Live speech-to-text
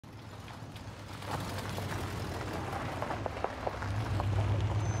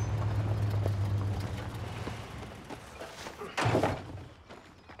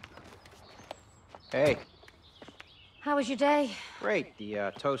Hey. How was your day? Great.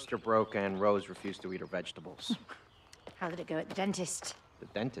 The toaster broke and Rose refused to eat her vegetables. How did it go at the dentist? The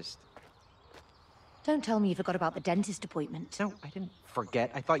dentist? Don't tell me you forgot about the dentist appointment. No, I didn't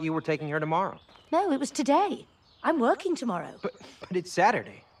forget. I thought you were taking her tomorrow. No, it was today. I'm working tomorrow. But it's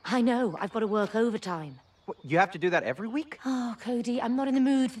Saturday. I know. I've got to work overtime. What, you have to do that every week? Oh, Cody, I'm not in the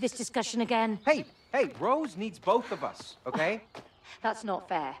mood for this discussion again. Hey, Rose needs both of us, okay? That's not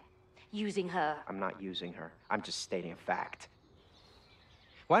fair. Using her. I'm not using her. I'm just stating a fact.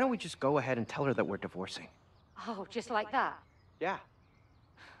 Why don't we just go ahead and tell her that we're divorcing? Oh, just like that? Yeah.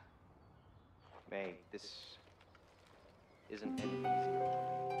 May, this isn't any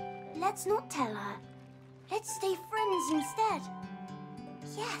easier. Let's not tell her. Let's stay friends instead.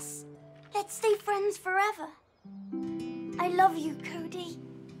 Yes, let's stay friends forever. I love you, Cody.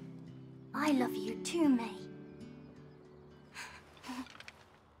 I love you too, May.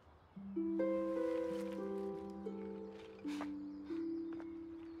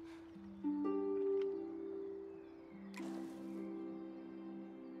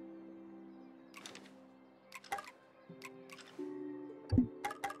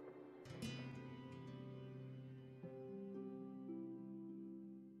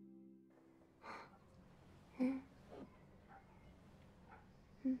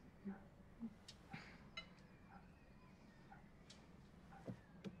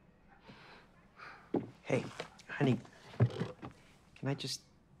 Hey, honey, can I just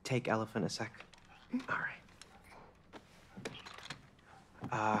take Elephant a sec? All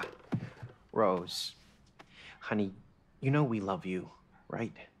right. Rose, honey, you know we love you,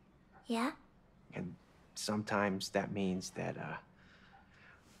 right? Yeah? And sometimes that means that,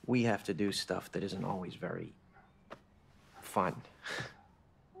 we have to do stuff that isn't always very fun.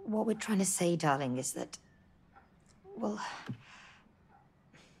 What we're trying to say, darling, is that... Well...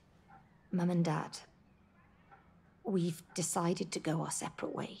 Mum and Dad... We've decided to go our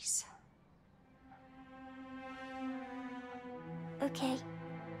separate ways. Okay.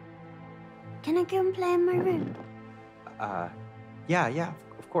 Can I go and play in my room? Yeah,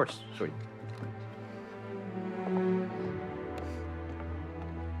 of course, sweetie.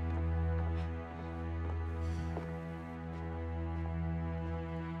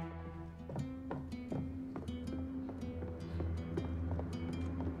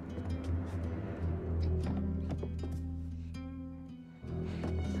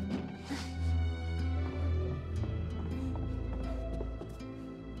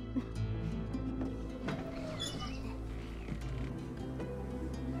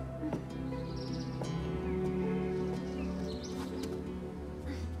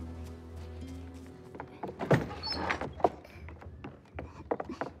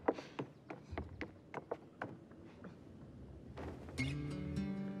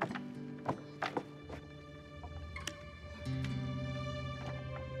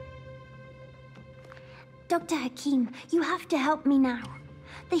 Dr. Hakim, you have to help me now.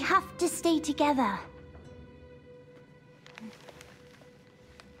 They have to stay together.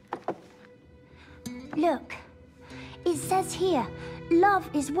 Look, it says here, love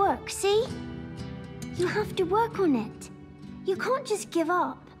is work, see? You have to work on it. You can't just give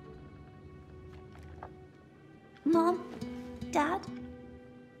up. Mom, Dad,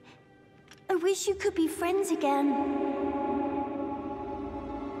 I wish you could be friends again.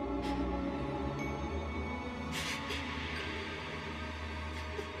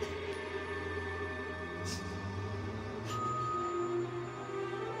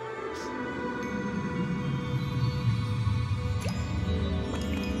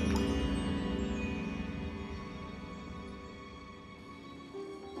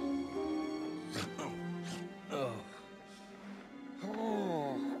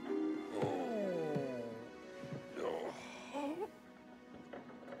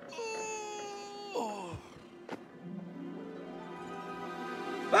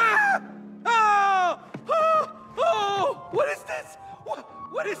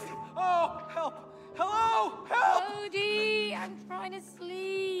 What is it? Oh, help! Hello! Help! Cody, I'm trying to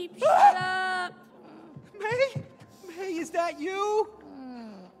sleep. Shut up. May? May, is that you?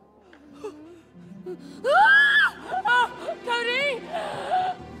 Cody!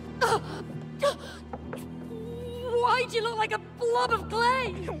 Why do you look like a blob of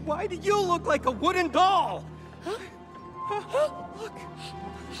clay? Why do you look like a wooden doll? Look.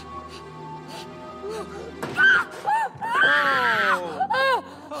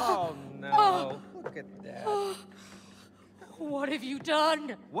 Oh no. Look at that. What have you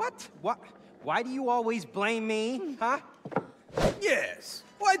done? What? Why do you always blame me, huh? Yes.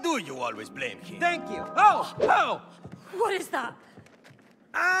 Why do you always blame him? Thank you. Oh! What is that?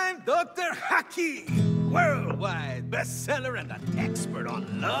 I'm Dr. Haki, worldwide bestseller and an expert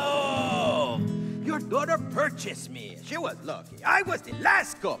on love. Your daughter purchased me. She was lucky. I was the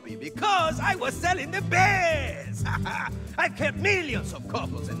last copy because I was selling the best. I've helped millions of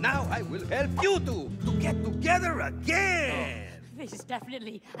couples, and now I will help you to get together again. This is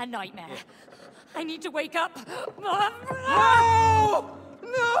definitely a nightmare. I need to wake up. No!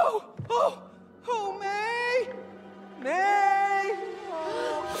 No! Oh, May! May!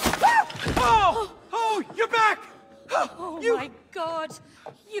 Oh, you're back! Oh my God!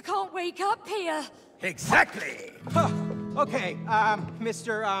 You can't wake up here. Exactly. Okay,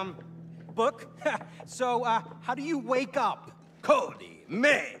 Mr. Book. So, how do you wake up? Cody,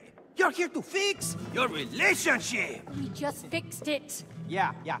 May, you're here to fix your relationship. We just fixed it.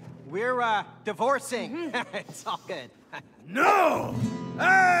 Yeah. We're, divorcing. It's all good. No!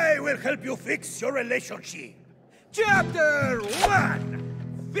 I will help you fix your relationship. Chapter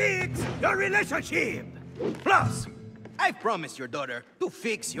 1. Fix your relationship. Plus, I promised your daughter to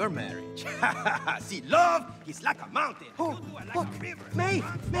fix your marriage. See, love is like a mountain. Oh, You do it like look, a river. May,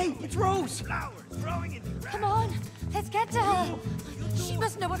 it's Rose. Flowers growing in the grass. Come on, let's get to her. She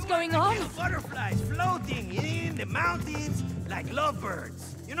must know what's going on. Little butterflies floating in the mountains like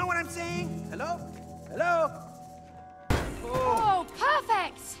lovebirds. You know what I'm saying? Hello? Hello? Oh,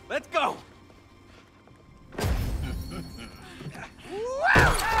 perfect! Let's go.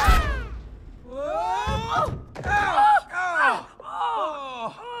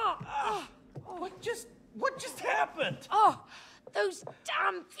 What just happened? Oh, those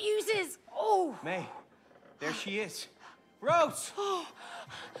damn fuses! Oh, May, there she is. Rose!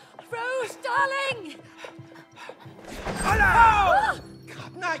 Rose, darling! Hola!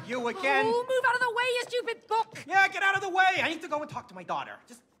 God, not you again. Oh, move out of the way, you stupid book! Yeah, get out of the way. I need to go and talk to my daughter.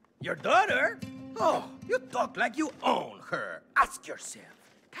 Just... Your daughter? Oh, you talk like you own her. Ask yourself,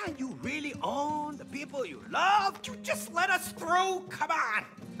 can you really own the people you love? You just let us through. Come on.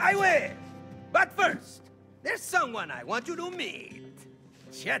 I will. But first, there's someone I want you to meet.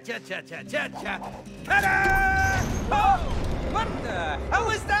 Cha-cha-cha-cha-cha-cha. Ta-da! Oh, what the hell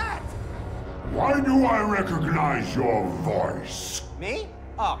is that? Why do I recognize your voice? Me?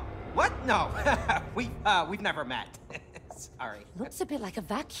 Oh, what? No. We've never met. Sorry. Looks a bit like a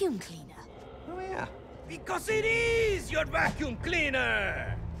vacuum cleaner. Oh, yeah. Because it is your vacuum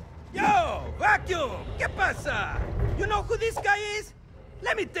cleaner! Yo, vacuum! ¿Qué pasa? You know who this guy is?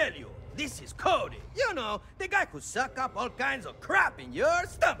 Let me tell you, this is Cody. You know, the guy who suck up all kinds of crap in your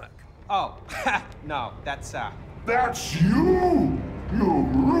stomach. Oh, no, that's, That's you! You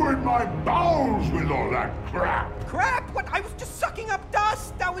ruined my bowels with all that crap! Crap! What? I was just sucking up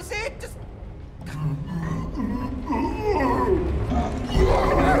dust! That was it! Just...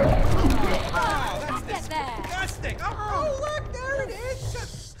 Let's get there. Disgusting! Oh, look, there it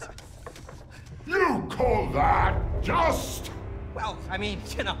is! You call that just? Well, I mean,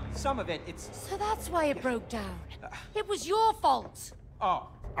 you know, some of it, it's... So that's why it broke down. It was your fault. Oh,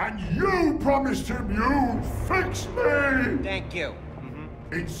 And you promised him you'd fix me! thank you.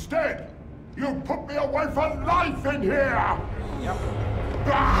 Instead, you put me away for life in here! Yep.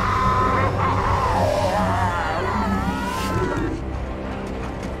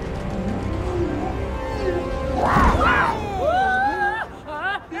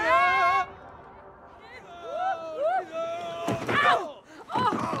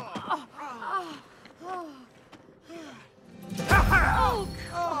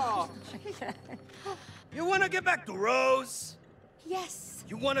 You wanna get back to Rose? Yes.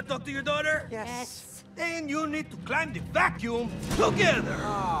 You wanna talk to your daughter? Yes. Then you need to climb the vacuum together.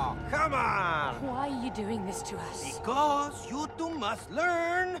 Oh, come on. Why are you doing this to us? Because you two must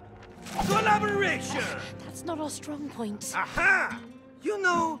learn collaboration. That's not our strong point. Aha! You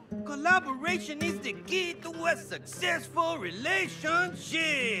know, collaboration is the key to a successful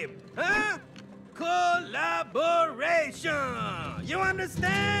relationship. Huh? Collaboration. You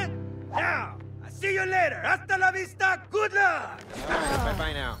understand? Now, I'll see you later. Hasta la vista. Good luck.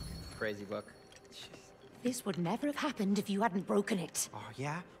 Bye-bye now, crazy book. This would never have happened if you hadn't broken it. Oh,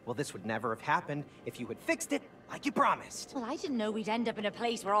 yeah? Well, this would never have happened if you had fixed it like you promised. Well, I didn't know we'd end up in a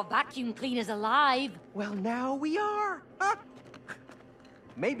place where our vacuum cleaner's alive. Well, now we are. Huh?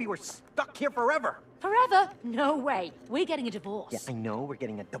 Maybe we're stuck here forever. Forever? No way. We're getting a divorce. Yeah, I know we're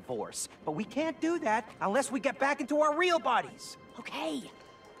getting a divorce, but we can't do that unless we get back into our real bodies. Okay.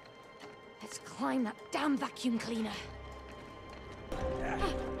 Let's climb that damn vacuum cleaner.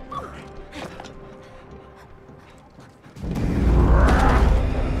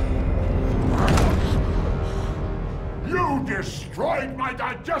 You destroyed my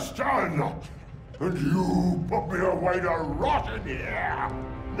digestion! and you put me away to rot in here.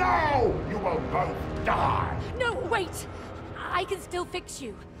 Now you will both die. No, wait! I can still fix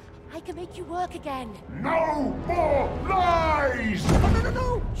you. I can make you work again. No more lies! Oh,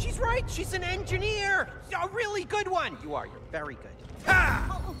 no. She's right. She's an engineer. A really good one. You are. You're very good.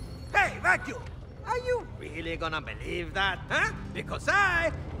 Ha! Hey, Vacuum! Are you really gonna believe that, huh? Because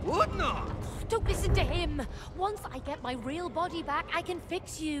I would not. Don't listen to him. Once I get my real body back, I can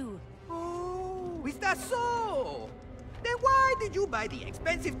fix you. Oh, is that so? Then why did you buy the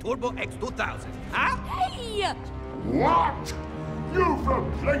expensive Turbo X2000, huh? Hey! What? You've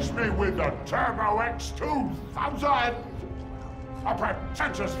replaced me with the Turbo X2000? A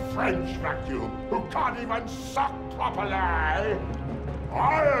pretentious French vacuum who can't even suck properly!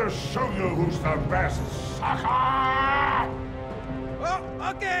 I'll show you who's the best sucker! Oh,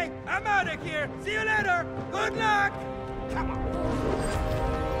 okay, I'm out of here. See you later. Good luck. Come on.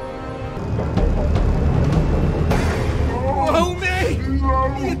 Oh, May!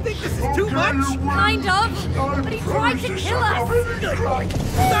 No. Do you think this is too much? Kind of, but he tried to kill us.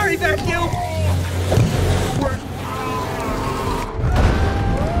 Sorry, Vacuum.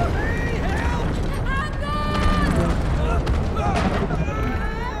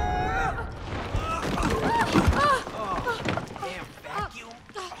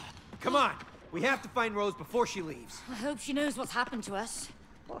 Come on, we have to find Rose before she leaves. I hope she knows what's happened to us.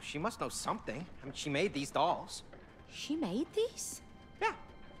 Well, she must know something. I mean, she made these dolls. She made these? Yeah.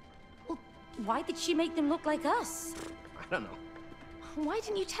 Well, why did she make them look like us? I don't know. Why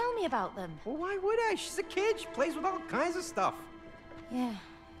didn't you tell me about them? Well, why would I? She's a kid. She plays with all kinds of stuff. Yeah,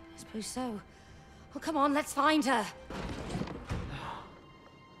 I suppose so. Well, come on, let's find her.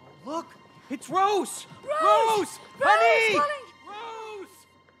 Look, it's Rose! Rose! Honey! Honey! Rose!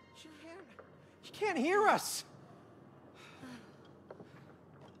 She can't hear us.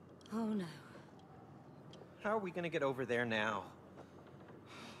 Oh, no. How are we gonna get over there now?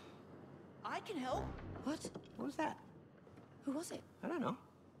 I can help. What? What was that? Who was it? I don't know.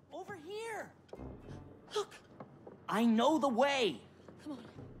 Over here. Look! I know the way. Come on.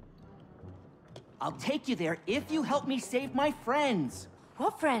 I'll take you there if you help me save my friends.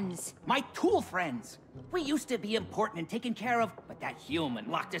 What friends? My tool friends. We used to be important and taken care of, but that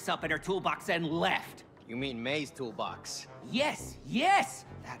human locked us up in her toolbox and left. You mean May's toolbox? Yes, yes!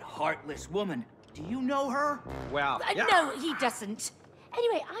 That heartless woman. Do you know her? Well, yeah. No, he doesn't.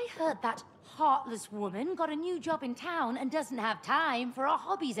 Anyway, I heard that heartless woman got a new job in town and doesn't have time for her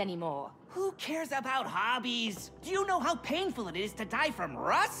hobbies anymore. Who cares about hobbies? Do you know how painful it is to die from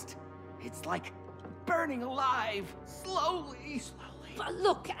rust? It's like burning alive, slowly. But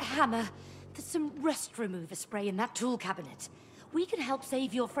look, Hammer, there's some rust remover spray in that tool cabinet. We can help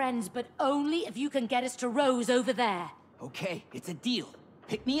save your friends, but only if you can get us to Rose over there. Okay, it's a deal.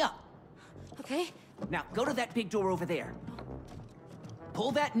 Pick me up. Okay? Now, go to that big door over there.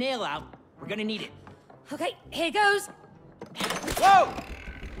 Pull that nail out. We're gonna need it. Okay, here goes. Whoa!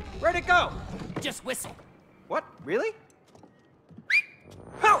 Where'd it go? Just whistle. What? Really?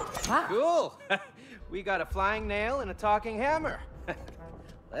 Oh! Wow. Cool. We got a flying nail and a talking hammer.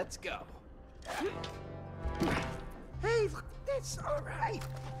 Let's go. Hey, look at this. All right.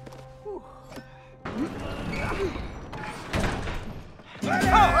 Whew.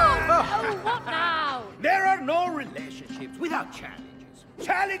 Oh, what now? There are no relationships without challenges.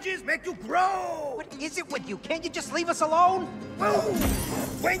 Challenges make you grow. What is it with you? Can't you just leave us alone? Boom!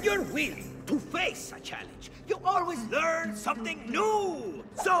 When you're willing to face a challenge, you always learn something new.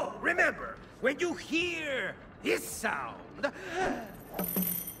 So remember, when you hear this sound,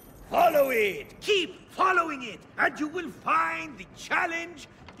 follow it. Keep following it, and you will find the challenge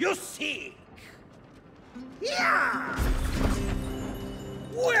you seek. Yeah!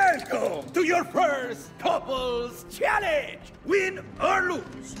 Welcome to your first couples challenge! Win or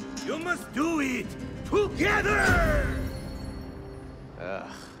lose, you must do it together!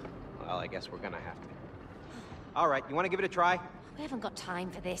 Ugh. Well, I guess we're gonna have to. All right, you want to give it a try? We haven't got time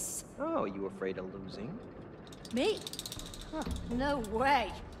for this. Oh, you afraid of losing? Me? Huh, no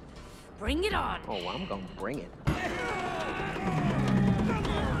way. Bring it on. Oh, I'm gonna bring it.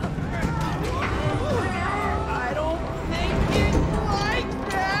 I don't think it's like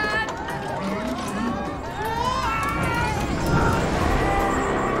that!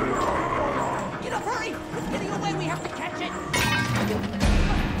 Get up, hurry! It's getting away, we have to catch it!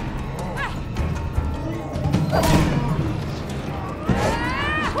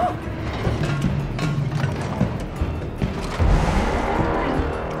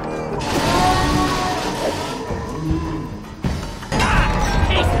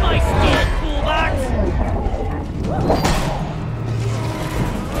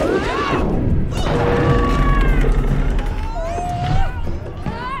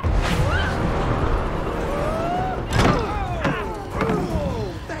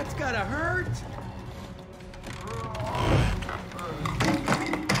 gotta hurt.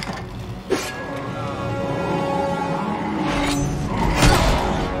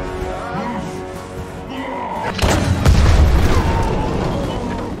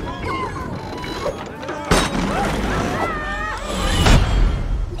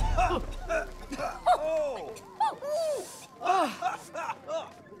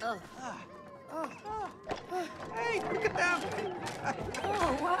 Hey, look at them.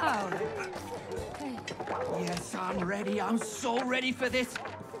 Oh, wow. Yes, I'm ready. I'm so ready for this.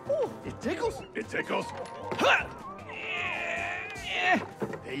 It tickles. It tickles. Ha!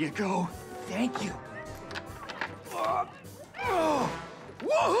 There you go. Thank you.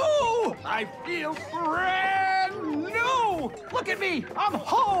 Woohoo! I feel brand new! Look at me! I'm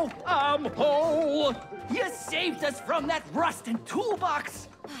whole! I'm whole! You saved us from that rust and toolbox!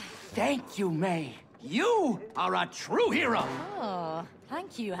 Thank you, May. You are a true hero! Oh,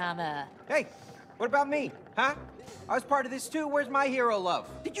 thank you, Hammer. Hey, what about me? Huh? I was part of this too. Where's my hero love?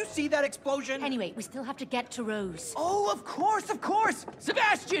 Did you see that explosion? Anyway, we still have to get to Rose. Oh, of course, of course!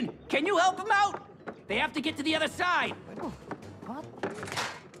 Sebastian, can you help him out? They have to get to the other side. What?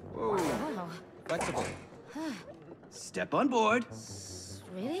 Whoa. Wow. Flexible. Step on board.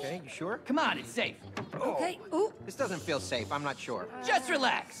 Really? Okay, you sure? Come on, it's safe. Okay. Ooh. This doesn't feel safe. I'm not sure. Just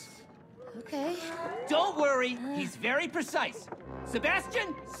relax. Okay. Don't worry, he's very precise.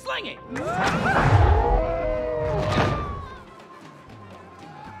 Sebastian, sling it!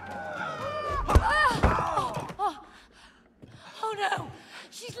 Oh no!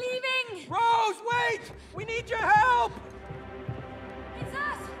 She's leaving! Rose, wait! We need your help! It's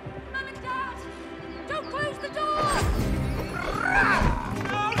us! Mum and Dad! Don't close the door!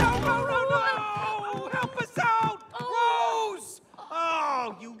 No, no, no, no, no! Help us out! Rose!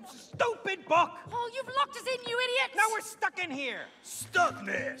 Oh, you stupid book! Oh, you've locked us in, you idiots! Now we're stuck in here!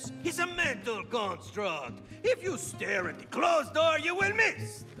 Stuckness is a mental construct. If you stare at the closed door, you will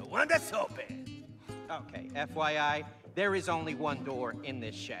miss the one that's open. Okay, FYI, there is only one door in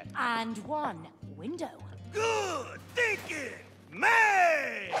this shed. And one window. Good thinking,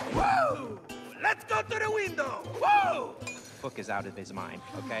 May! Woo! Let's go to the window. Woo! Book is out of his mind,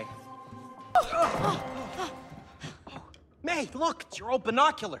 okay? May, look, it's your old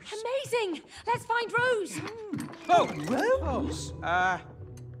binoculars. Amazing! Let's find Rose! Oh, Rose?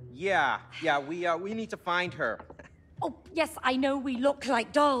 Yeah, we need to find her. Oh, yes, I know we look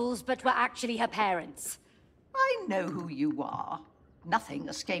like dolls, but we're actually her parents. I know who you are. Nothing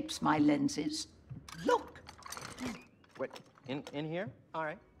escapes my lenses. Look. What, in here? All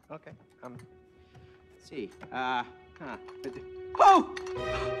right, okay. Let's see, Oh!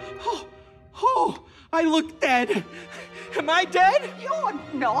 Oh, I look dead. Am I dead? You're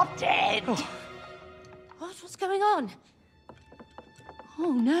not dead. What's going on?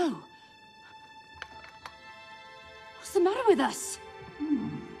 Oh, no. What's the matter with us?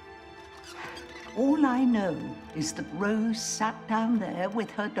 All I know is that Rose sat down there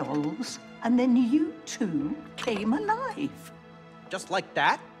with her dolls, and then you two came alive. Just like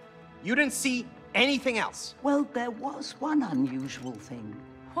that? You didn't see anything else? Well, there was one unusual thing.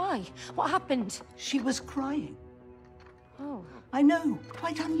 Why? What happened? She was crying. Oh. I know,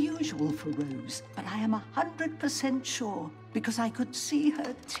 quite unusual for Rose, but I am 100% sure because I could see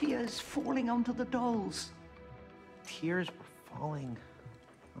her tears falling onto the dolls. Tears were falling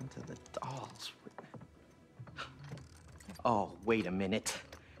onto the dolls. Oh, wait a minute.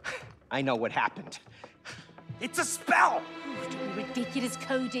 I know what happened. It's a spell! Oh, don't be ridiculous,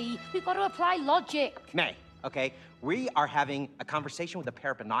 Cody. We've got to apply logic. May, okay? We are having a conversation with a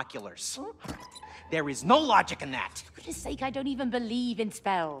pair of binoculars. There is no logic in that. For goodness sake, I don't even believe in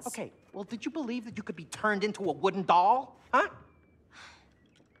spells. Okay, well, did you believe that you could be turned into a wooden doll? Huh?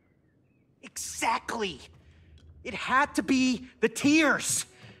 Exactly. It had to be the tears.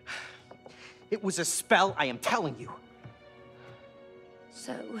 It was a spell, I am telling you.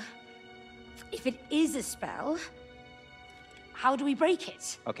 So, if it is a spell, how do we break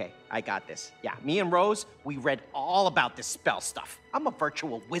it? Okay, I got this. Yeah, me and Rose, we read all about this spell stuff. I'm a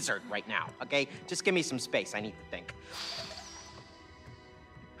virtual wizard right now, okay? Just give me some space, I need to think.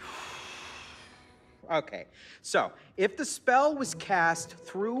 Okay, so if the spell was cast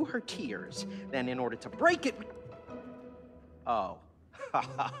through her tears, then in order to break it... Oh.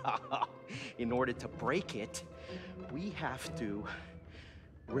 In order to break it, we have to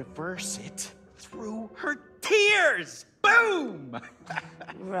reverse it through her tears! Boom!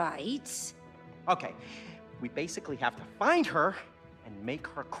 Right. Okay, we basically have to find her and make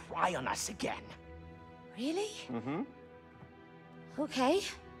her cry on us again. Really? Mm-hmm. Okay.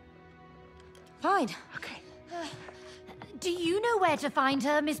 Fine. Okay. Do you know where to find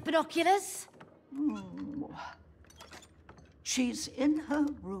her, Miss Binoculars? She's in her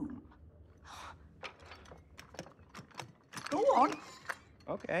room. Go on.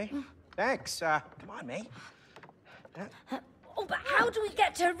 Okay. Thanks. Come on, May. Oh, but how do we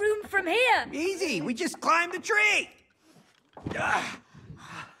get to her room from here? Easy, we just climbed the tree.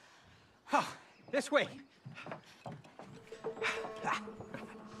 Oh, this way.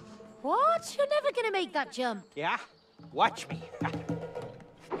 What? You're never gonna make that jump. Yeah? Watch me.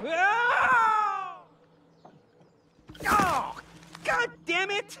 Oh, God damn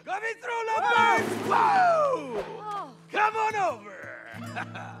it! Coming through the birds! Whoa! Oh. Come on over!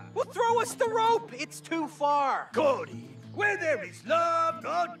 Well, throw us the rope. It's too far. Cody, where there is love,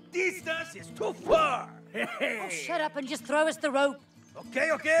 no distance is too far. Oh, shut up and just throw us the rope.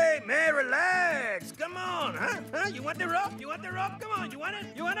 Okay, man, relax. Come on, huh? You want the rope? You want the rope? Come on, you want it?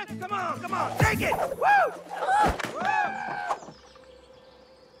 You want it? Come on, take it! Woo! Woo!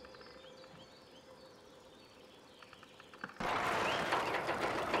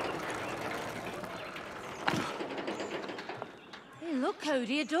 Hey, look,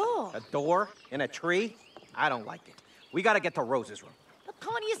 Cody, a door. A door in a tree? I don't like it. We gotta get to Rose's room. But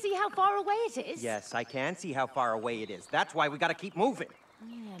can't you see how far away it is? Yes, I can see how far away it is. That's why we gotta keep moving.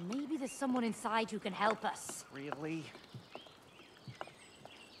 Yeah, maybe there's someone inside who can help us. Really?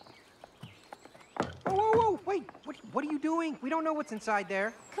 Whoa, wait. What are you doing? We don't know what's inside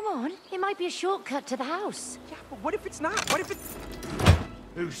there. Come on, it might be a shortcut to the house. Yeah, but what if it's not? What if it's...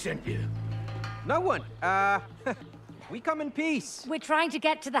 Who sent you? No one. We come in peace. We're trying to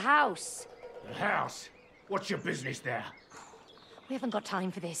get to the house. The house? What's your business there? We haven't got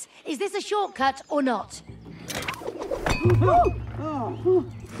time for this. Is this a shortcut or not?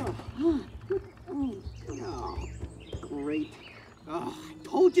 Great. Oh, I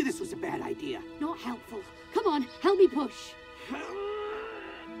told you this was a bad idea. Not helpful. Come on, help me push.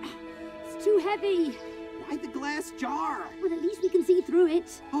 It's too heavy. Why the glass jar? Well, at least we can see through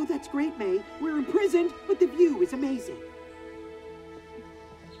it. Oh, that's great, May. We're imprisoned, but the view is amazing.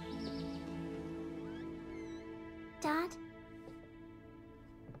 Dad?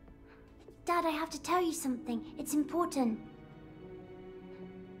 Dad, I have to tell you something. It's important.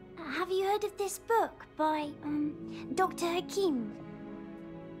 Have you heard of this book by, Dr. Hakim?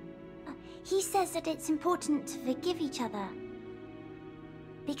 He says that it's important to forgive each other.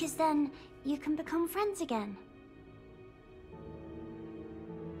 Because then you can become friends again.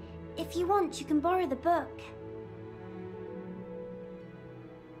 If you want, you can borrow the book.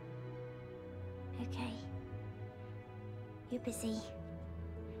 Okay. You're busy.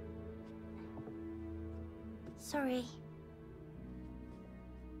 Sorry.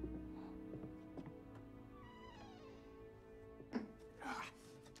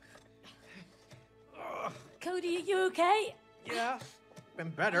 Cody, are you okay? Yeah, been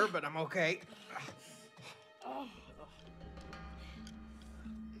better, but I'm okay.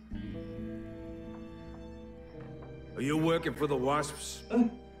 Are you working for the Wasps?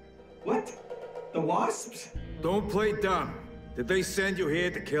 What? The wasps? Don't play dumb. Did they send you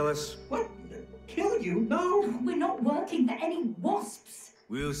here to kill us? What? Kill you? No. We're not working for any wasps.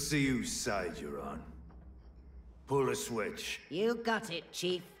 We'll see whose side you're on. Pull a switch. You got it,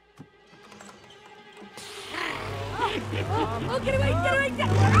 Chief. Oh, get away, get away, get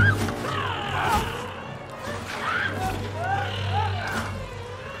away!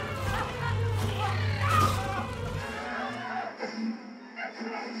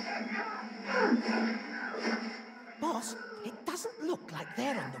 Boss, it doesn't look like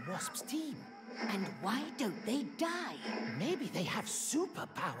they're on the Wasps' team. And why don't they die? Maybe they have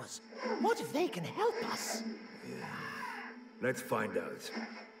superpowers. What if they can help us? Let's find out.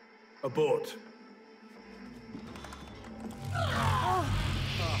 Abort. Are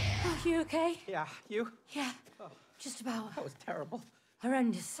you okay? Yeah, you? Yeah, just about. That was terrible.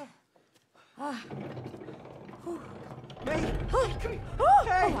 Horrendous. May, Oh, come here. oh,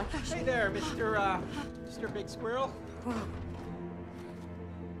 Hey, oh my gosh. hey there, Mr. Big Squirrel.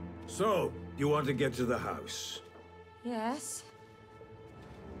 So, you want to get to the house? Yes?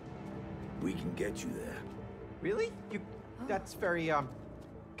 We can get you there. Really? That's very,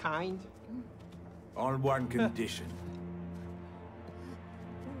 kind. On one condition.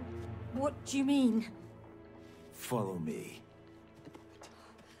 What do you mean? Follow me.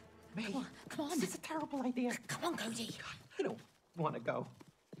 May, Come on. this is a terrible idea. Come on, Cody. I don't want to go.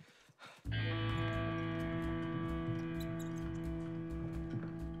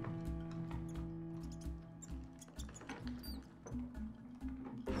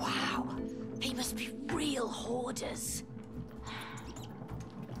 Wow, they must be real hoarders.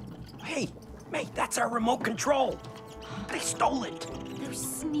 Hey, May, that's our remote control. They stole it. Those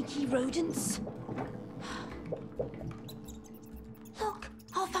sneaky rodents. Look,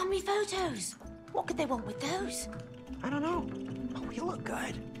 our family photos. What could they want with those? I don't know. But we look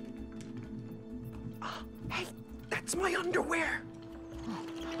good. Hey, that's my underwear. Oh,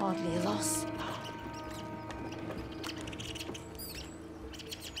 hardly a loss.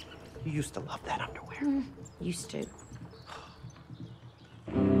 You used to love that underwear. Used to.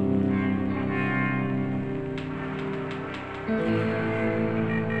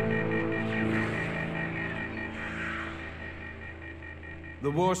 The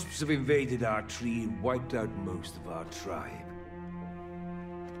wasps have invaded our tree and wiped out most of our tribe.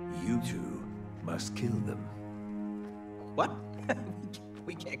 You two must kill them. What?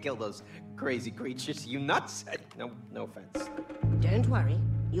 We can't kill those crazy creatures. You nuts? No offense. Don't worry.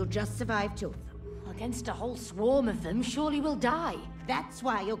 You'll just survive 2 of them. Against a whole swarm of them, surely we'll die. That's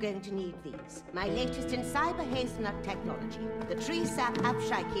why you're going to need these. My latest in cyber hazelnut technology. The tree sap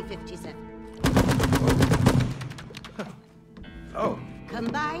Xcagegame 57. Oh.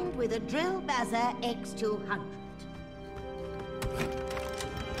 Combined with a drill bazzer X200.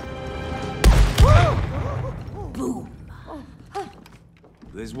 Boom.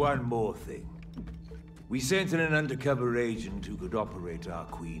 There's one more thing. We sent in an undercover agent who could operate our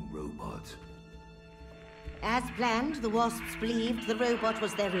queen robot. As planned, the wasps believed the robot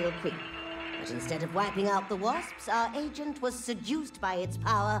was their real queen. But instead of wiping out the wasps, our agent was seduced by its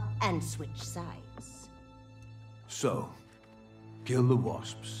power and switched sides. So, kill the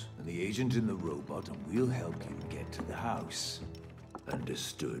wasps and the agent in the robot, and we'll help you get to the house.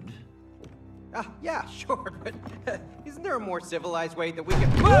 Understood? Yeah, sure, but isn't there a more civilized way that we can...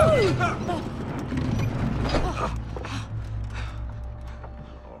 Whoa!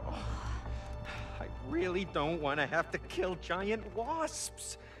 I really don't want to have to kill giant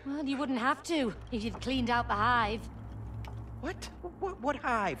wasps. Well, you wouldn't have to if you'd cleaned out the hive. What? What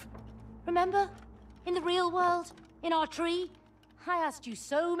hive? Remember? In the real world? In our tree? I asked you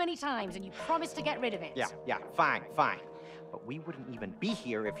so many times and you promised to get rid of it. Yeah, fine. But we wouldn't even be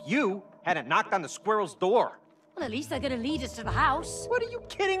here if you hadn't knocked on the squirrel's door. Well, at least they're gonna lead us to the house. What, are you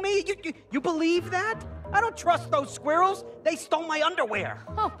kidding me? You believe that? I don't trust those squirrels. They stole my underwear.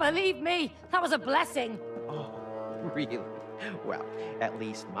 Oh, believe me, that was a blessing. Oh, really? Well, at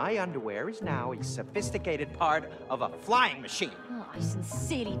least my underwear is now a sophisticated part of a flying machine. Oh, I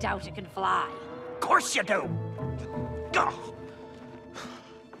sincerely doubt it can fly. Of course you do. Ugh.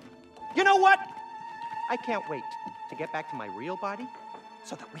 You know what? I can't wait to get back to my real body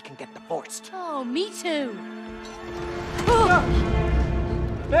so that we can get divorced. Oh, me too.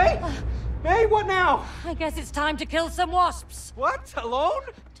 May, what now? I guess it's time to kill some wasps. What? Alone?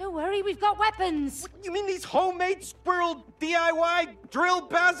 Don't worry, we've got weapons. What, you mean these homemade squirrel DIY drill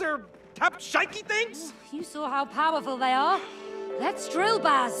bazzer tap shikey things? You saw how powerful they are. Let's drill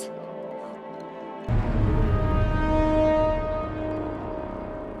baz.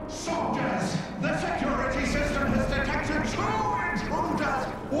 Soldiers, the security system has detected 2 intruders.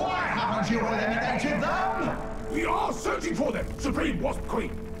 Why haven't you eliminated them? We are searching for them, Supreme Wasp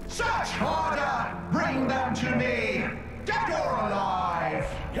Queen. Search harder! Bring them to me! Dead or alive!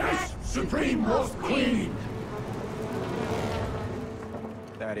 Yes, Supreme Wasp Queen!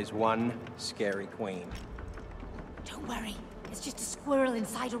 That is one scary queen. Don't worry, it's just a squirrel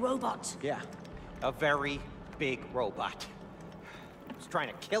inside a robot. Yeah, a very big robot. It's trying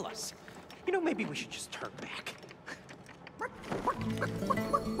to kill us. You know, maybe we should just turn back.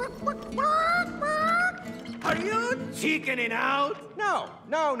 Are you chickening out? No.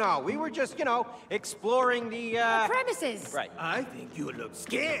 We were just, exploring the, premises. Right. I think you look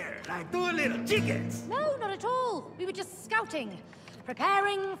scared, like 2 little chickens. No, not at all. We were just scouting,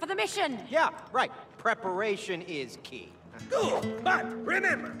 preparing for the mission. Yeah, right. Preparation is key. Good, but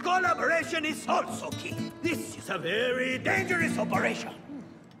remember, collaboration is also key. This is a very dangerous operation.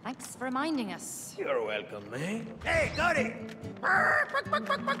 Thanks for reminding us. You're welcome, man. Hey, got it!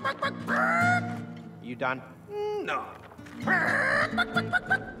 You done? No.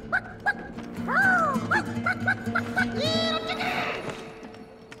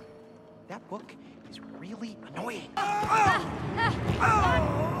 That book is really annoying.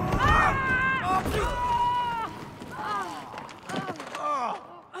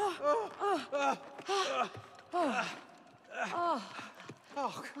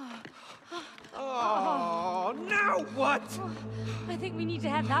 Oh, now what? I think we need to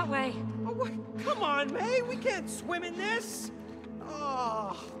head that way. Oh, what? Come on, May. We can't swim in this.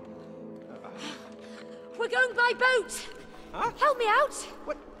 Oh. We're going by boat. Huh? Help me out.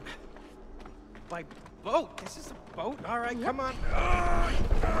 What? By boat? This is a boat? All right, come on.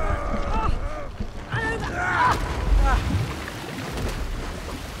 And over.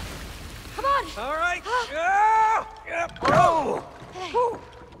 All right. Oh!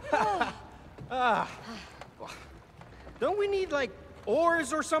 Don't we need, like,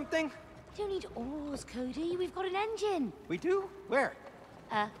 oars or something? We don't need oars, Cody. We've got an engine. We do? Where?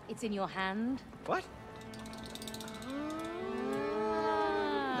 It's in your hand. What?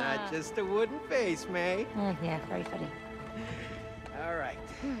 Not just a wooden face, May. Yeah, very funny. All right.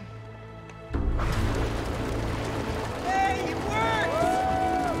 Hey, it works!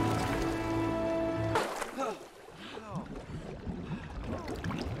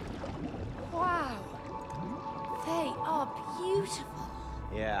 Wow. They are beautiful.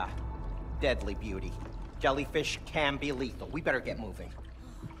 Yeah, deadly beauty. Jellyfish can be lethal. We better get moving.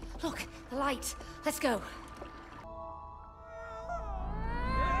 Look, the light. Let's go.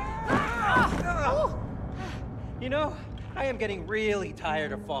 You know, I am getting really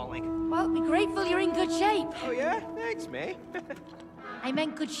tired of falling. Well, be grateful you're in good shape. Oh, yeah? Thanks, May. I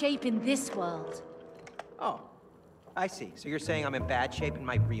meant good shape in this world. Oh, I see. So you're saying I'm in bad shape in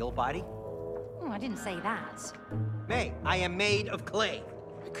my real body? Oh, I didn't say that. May, I am made of clay.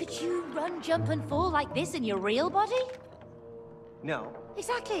 Could you run, jump, and fall like this in your real body? No.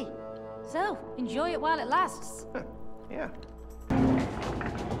 Exactly. So, enjoy it while it lasts. Yeah.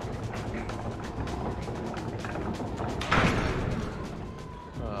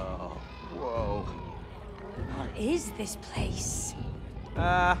 Oh, whoa. What is this place?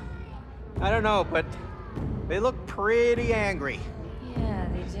 I don't know, but they look pretty angry. Yeah,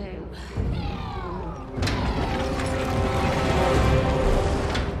 they do.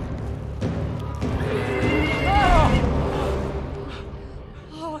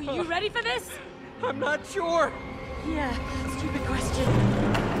 Oh, you ready for this? I'm not sure. Yeah, stupid question.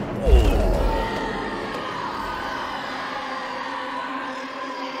 Wait.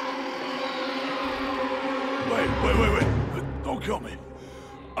 Don't kill me.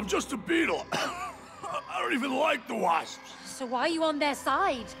 I'm just a beetle. I don't even like the wasps. So why are you on their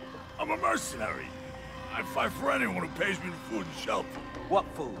side? I'm a mercenary. I fight for anyone who pays me food and shelter. What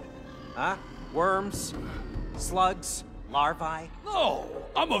food? Huh? Worms? Slugs? Larvae? No,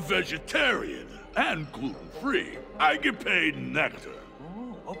 I'm a vegetarian and gluten-free. I get paid in nectar.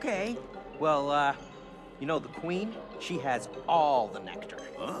 Oh, okay. Well, you know the queen? She has all the nectar.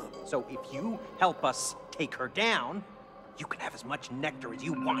 Huh? So if you help us take her down, you can have as much nectar as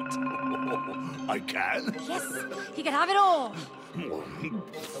you want. I can? Yes, he can have it all.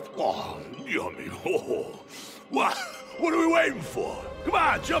 Oh, yummy. Oh. What are we waiting for? Come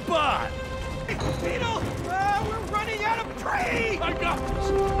on, jump on. Beetle! We're running out of prey! I got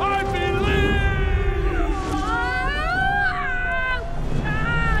this. I believe!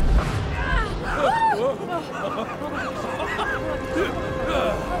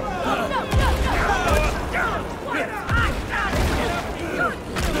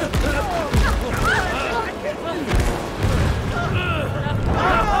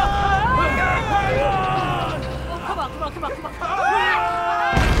 Come on.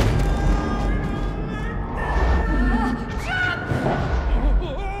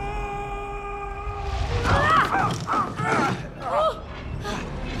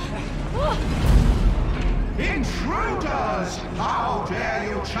 Intruders! How dare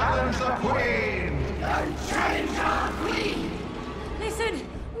you challenge the Queen? Don't challenge our Queen! Listen,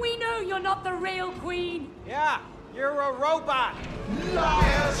 we know you're not the real queen. Yeah, you're a robot.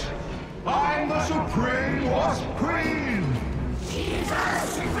 Liars! I'm the Supreme Wasp Queen! She is our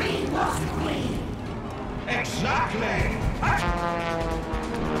Supreme Wasp Queen! Exactly!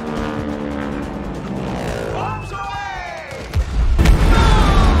 Bombs away!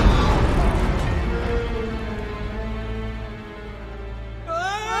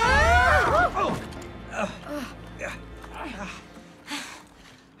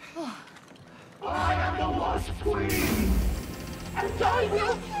 I am the Wasp Queen! And I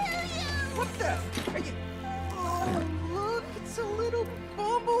will kill you! What the? Are you... Oh, look, it's a little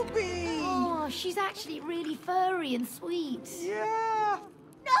bumblebee. Oh, she's actually really furry and sweet. Yeah.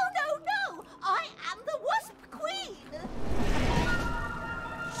 No! I am the Wasp Queen!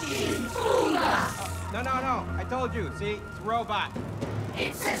 She fooled us! No. I told you. See? It's a robot.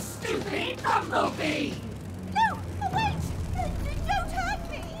 It's a stupid bumblebee! No! Wait! Don't hurt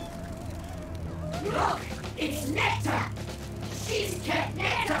me! Look, it's nectar! She's kept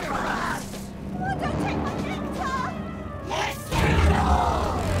nectar for us! Oh, don't take my nectar! Let's get it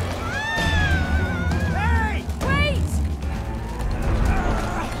all! Hey! Wait!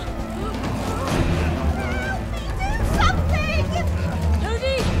 Do something!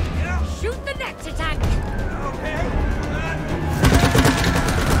 Cody, shoot the nectar tank. Okay.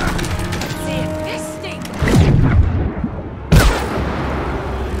 See it nesting.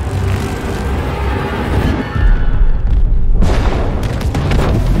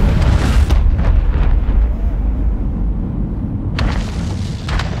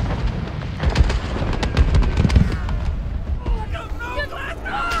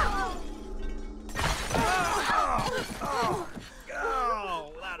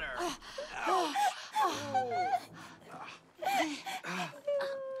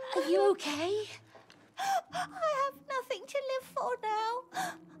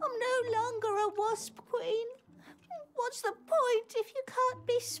 Wasp Queen. What's the point if you can't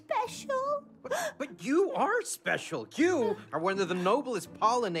be special? But you are special. You are one of the noblest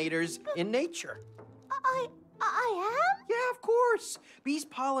pollinators in nature. I am? Yeah, of course. Bees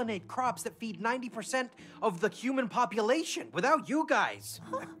pollinate crops that feed 90% of the human population. Without you guys,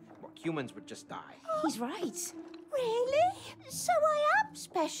 well, humans would just die. He's right. Really? So I am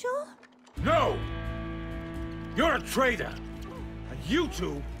special? No! You're a traitor! And you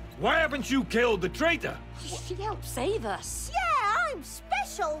two, why haven't you killed the traitor? She helped save us. Yeah, I'm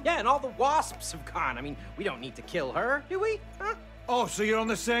special. Yeah, and all the wasps have gone. I mean, we don't need to kill her, do we? Huh? Oh, so you're on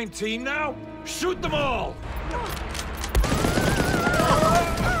the same team now? Shoot them all!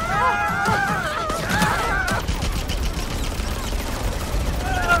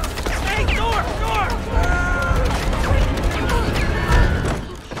 Hey, Door!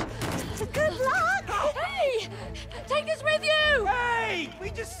 Good luck! Hey! Take us with you! Hey!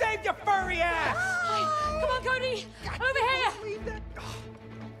 We just saved your furry ass! Come on, Cody! Over here!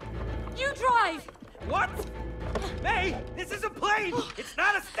 You drive! What? May, this is a plane! It's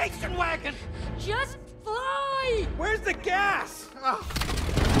not a station wagon! Just fly! Where's the gas? Oh.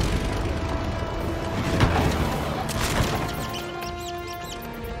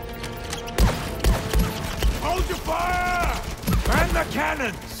 Hold your fire! And the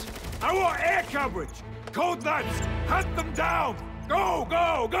cannons! I want air coverage! Cold nuts! Hunt them down! Go,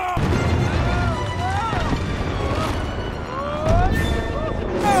 go, go!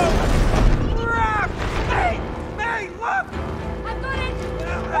 May, look! I've got it!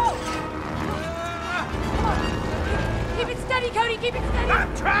 Keep it steady, Cody, keep it steady!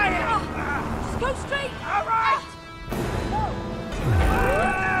 I'm trying! Just go straight! All right!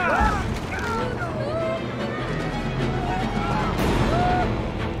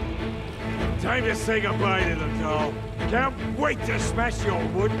 Time to say goodbye, little doll. Can't wait to smash your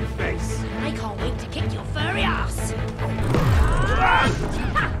wooden face. I can't wait to kick your furry ass!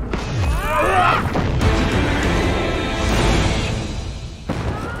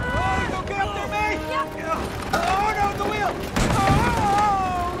 Don't get up there, May! Oh, no, the wheel!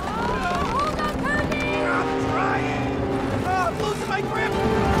 Hold on, Cody! I'm trying! Oh, I'm losing my grip!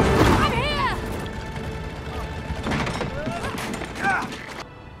 I'm here!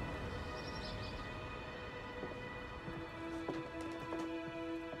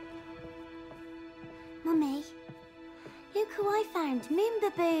 Mummy, look who I found, Moon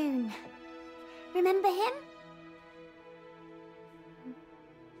Baboon. Remember him?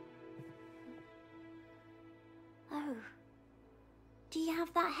 Oh. Do you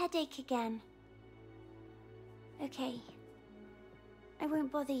have that headache again? Okay. I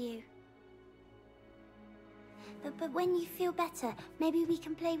won't bother you. But when you feel better, maybe we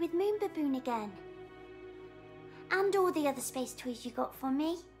can play with Moon Baboon again. And all the other space toys you got for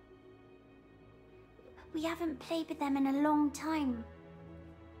me. We haven't played with them in a long time.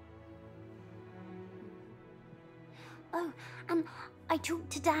 Oh, and I talked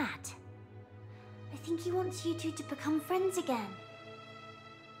to Dad. I think he wants you two to become friends again.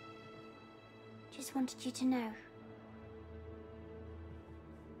 Just wanted you to know.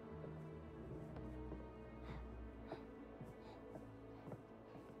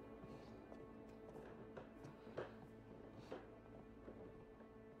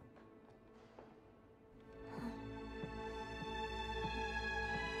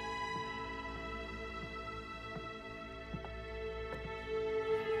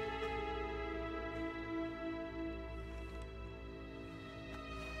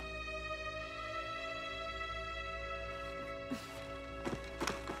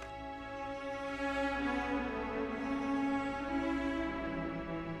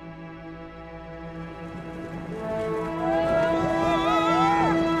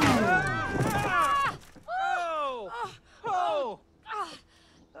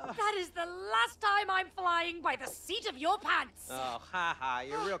 That is the last time I'm flying by the seat of your pants. Oh, haha,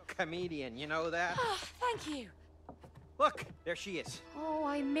 you're a real comedian, you know that? Thank you. Look, there she is. Oh,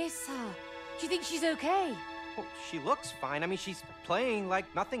 I miss her. Do you think she's okay? Oh, she looks fine. I mean, she's playing like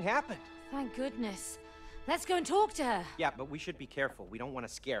nothing happened. Thank goodness. Let's go and talk to her. Yeah, but we should be careful. We don't want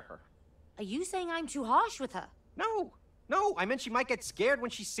to scare her. Are you saying I'm too harsh with her? No, I meant she might get scared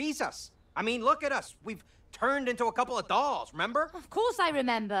when she sees us. I mean, look at us. We've turned into a couple of dolls, remember? Of course I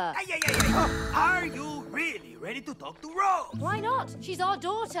remember. Are you really ready to talk to Rose? Why not? She's our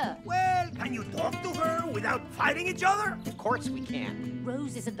daughter. Well, can you talk to her without fighting each other? Of course we can.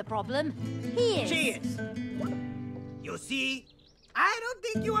 Rose isn't the problem. He is. She is. You see, I don't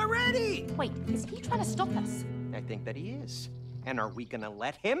think you are ready. Wait, is he trying to stop us? I think that he is. And are we gonna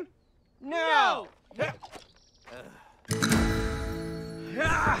let him? No!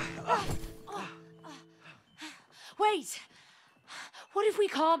 Wait! What if we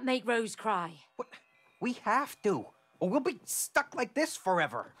can't make Rose cry? What? We have to, or we'll be stuck like this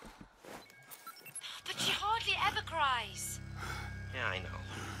forever. But she hardly ever cries. Yeah, I know.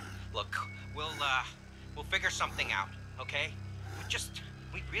 Look, we'll figure something out, okay?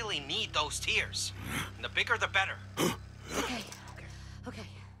 We really need those tears. And the bigger, the better. Okay.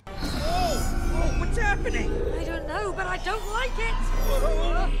 Oh, what's happening? I don't know, but I don't like it.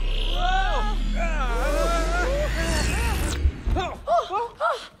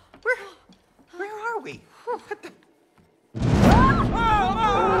 Where are we?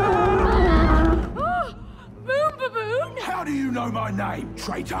 Boom Baboon! How do you know my name,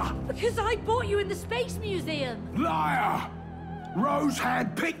 traitor? Because I bought you in the Space Museum. Liar! Rose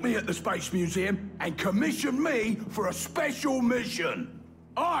handpicked me at the Space Museum and commissioned me for a special mission.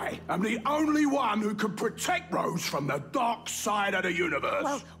 I am the only one who can protect Rose from the dark side of the universe.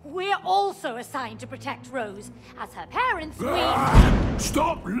 Well, we're also assigned to protect Rose. As her parents,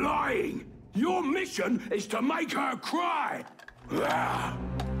 Stop lying! Your mission is to make her cry!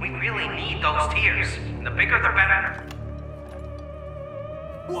 We really need those tears. And the bigger, the better.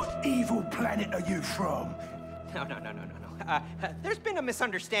 What evil planet are you from? No. There's been a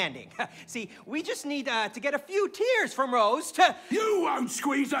misunderstanding. See, we just need to get a few tears from Rose to... You won't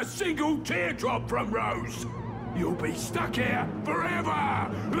squeeze a single teardrop from Rose! You'll be stuck here forever!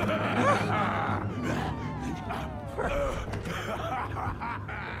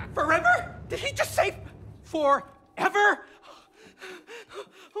 Forever? Did he just say forever?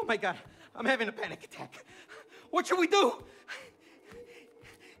 Oh my God, I'm having a panic attack. What should we do?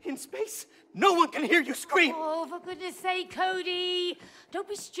 In space, no one can hear you scream. Oh, for goodness sake, Cody. Don't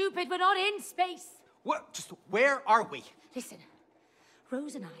be stupid, we're not in space. What? Just where are we? Listen,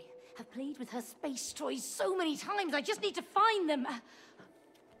 Rose and I have played with her space toys so many times, I just need to find them.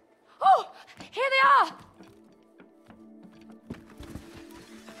 Oh, here they are!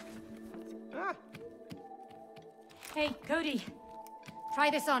 Hey, Cody, try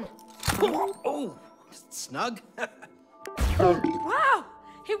this on. Oh, snug. Wow,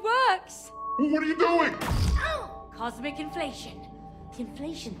 it works! What are you doing? Cosmic inflation. The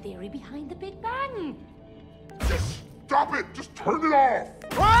inflation theory behind the Big Bang. Just stop it! Just turn it off!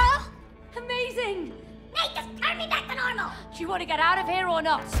 What? Amazing! Nate, just turn me back to normal! Do you want to get out of here or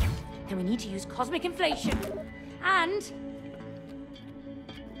not? Then we need to use cosmic inflation. And...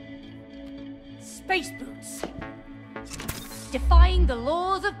 space boots. Defying the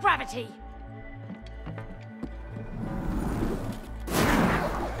laws of gravity.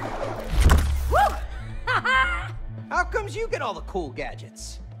 Woo! How comes you get all the cool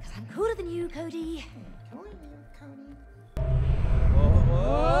gadgets? Because I'm cooler than you, Cody.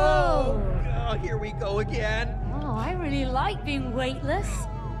 Oh, here we go again. Oh, I really like being weightless.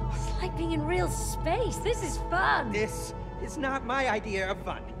 It's like being in real space. This is fun. This is not my idea of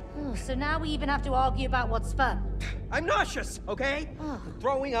fun. Oh, so now we even have to argue about what's fun. I'm nauseous, okay?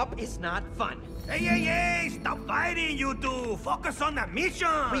 Throwing up is not fun. Hey, stop fighting, you two. Focus on the mission.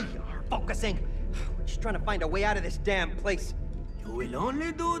 We are focusing. We're just trying to find a way out of this damn place. You will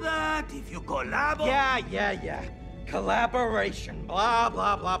only do that if you collaborate. Yeah. Collaboration. Blah,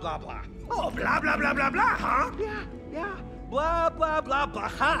 blah, blah, blah, blah. Oh, blah, blah, blah, blah, blah, huh? Yeah. Blah, blah, blah, blah,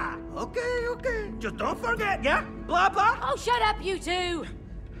 ha. Okay. Just don't forget, yeah? Blah, blah. Oh, shut up, you two.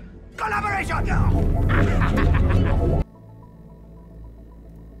 Collaboration!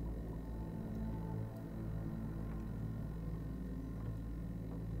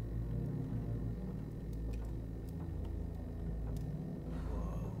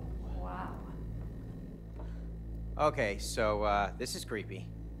 Wow. Okay, so, this is creepy.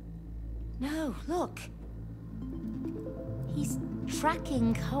 No, look. He's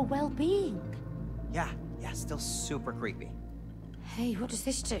tracking her well-being. Yeah, still super creepy. Hey, what does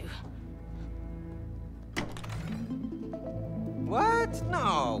this do? What?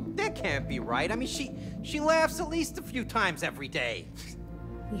 No, that can't be right. I mean, she laughs at least a few times every day.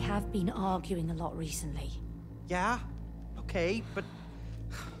 We have been arguing a lot recently. Yeah? Okay, but...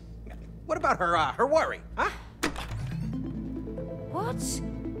 what about her worry, huh? What?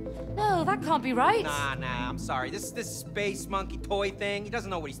 No, that can't be right. Nah, I'm sorry. This space monkey toy thing, he doesn't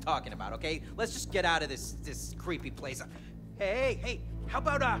know what he's talking about, okay? Let's just get out of this creepy place. Hey, how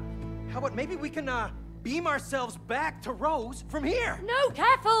about maybe we can, beam ourselves back to Rose from here? No,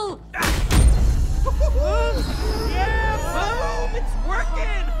 careful! Yeah, boom! It's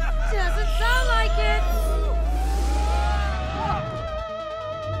working! Doesn't sound like it!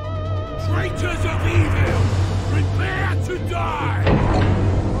 Traitors of evil! Prepare to die!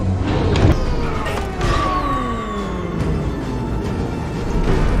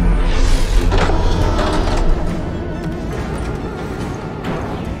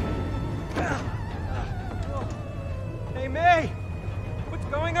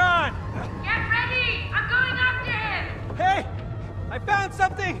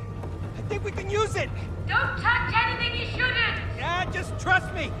 think we can use it. Don't touch anything you shouldn't! Yeah, just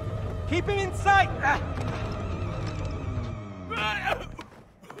trust me. Keep him in sight.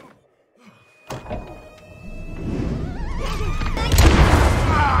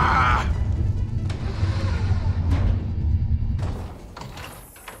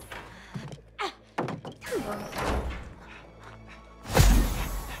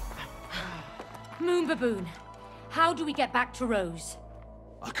 Moon Baboon, how do we get back to Rose?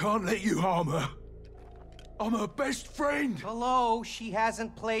 I can't let you harm her. I'm her best friend. Hello, she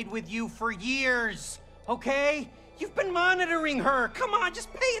hasn't played with you for years, okay? You've been monitoring her. Come on,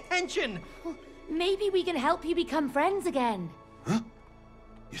 just pay attention. Well, maybe we can help you become friends again. Huh?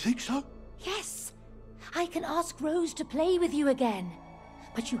 You think so? Yes. I can ask Rose to play with you again.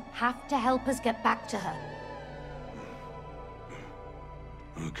 But you have to help us get back to her.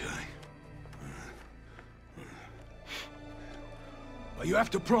 Okay. But you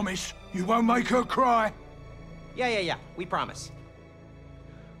have to promise you won't make her cry. Yeah, we promise.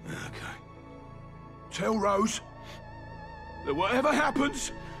 Okay. Tell Rose that whatever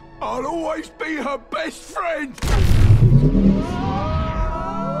happens, I'll always be her best friend!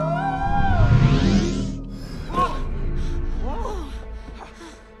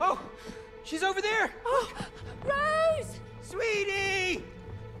 Oh, she's over there! Oh, Rose! Sweetie!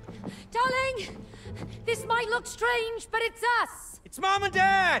 Darling, this might look strange, but it's us! It's Mom and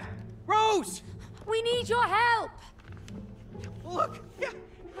Dad! Rose! We need your help! Look! Yeah,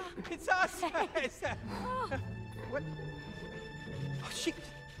 it's us! What? Oh, she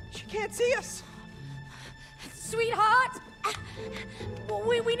can't see us! Sweetheart!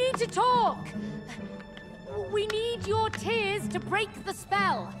 We need to talk! We need your tears to break the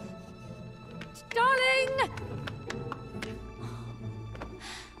spell! Darling!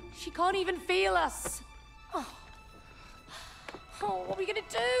 She can't even feel us! Oh, what are we gonna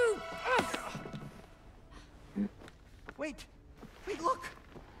do? Wait, look!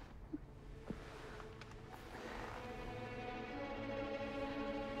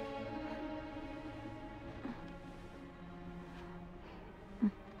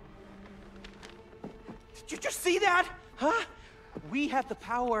 Did you just see that? Huh? We have the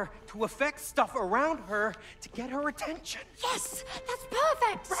power to affect stuff around her to get her attention. Yes, that's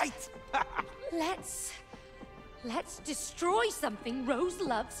perfect! Right! Let's destroy something Rose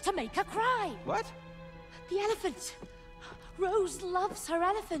loves to make her cry. What? The elephant. Rose loves her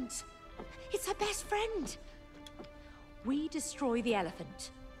elephant. It's her best friend. We destroy the elephant.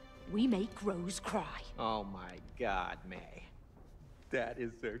 We make Rose cry. Oh my God, May. That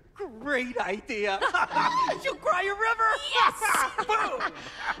is a great idea. She'll cry a river. Yes! Boom!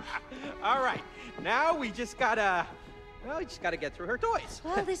 All right, now we just gotta get through her toys.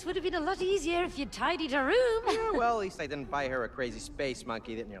 Well, this would have been a lot easier if you'd tidied her room. Yeah, well, at least I didn't buy her a crazy space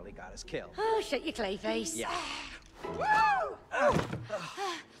monkey that nearly got us killed. Oh, shut your clay face. Yeah.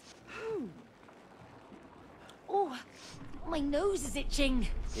 Oh, my nose is itching.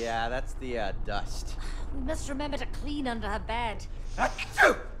 Yeah, that's the dust. We must remember to clean under her bed.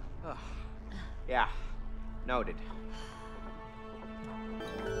 Yeah, noted.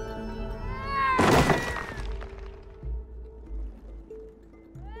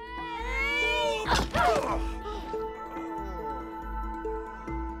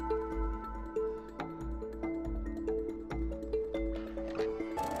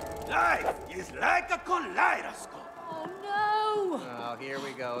 Life is like a kaleidoscope. Oh, no! Oh, here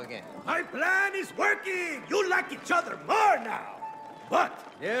we go again. My plan is working! You like each other more now! But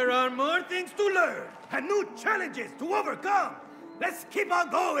there are more things to learn and new challenges to overcome! Let's keep on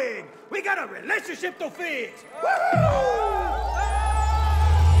going! We got a relationship to fix!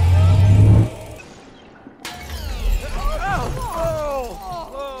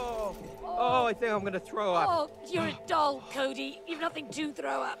 Oh, I think I'm gonna throw up. Oh, you're a doll, Cody. You've nothing to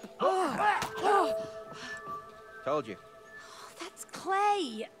throw up. Told you. Oh, that's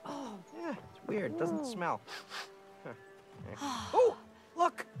clay. Oh. Yeah, it's weird. It doesn't smell. Oh,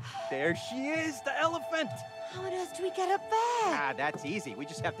 look! There she is, the elephant! How on earth do we get up there? Ah, that's easy. We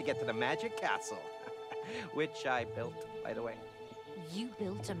just have to get to the magic castle. Which I built, by the way. You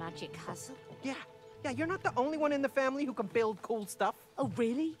built a magic castle? Yeah, you're not the only one in the family who can build cool stuff. Oh,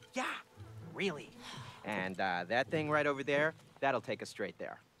 really? Yeah, really. And that thing right over there, that'll take us straight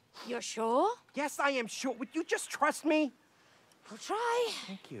there. You're sure? Yes, I am sure. Would you just trust me? I'll try.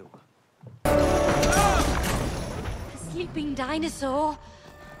 Thank you. A sleeping dinosaur.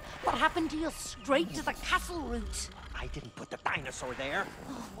 What happened to you straight to the castle route? I didn't put the dinosaur there.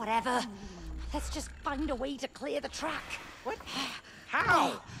 Oh, whatever. Let's just find a way to clear the track. What?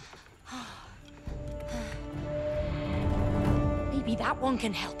 How? Maybe that one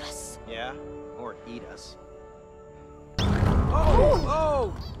can help us. Yeah, or eat us.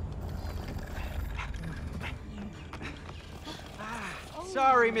 Oh!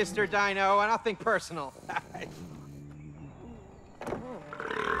 Sorry, Mr. Dino, nothing personal.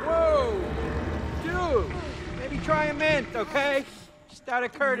 Whoa! Dude! Maybe try a mint, okay? Just out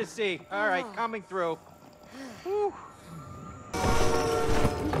of courtesy. All right, coming through. Whew.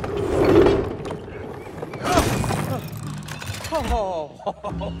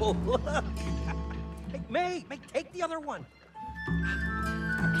 Oh, look! Hey, May, take the other one.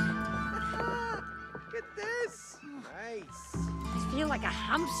 Look at this. Nice. I feel like a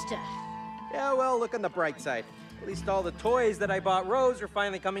hamster. Yeah, well, look on the bright side. At least all the toys that I bought Rose are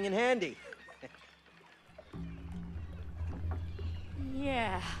finally coming in handy.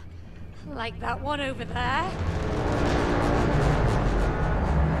 Yeah, like that one over there.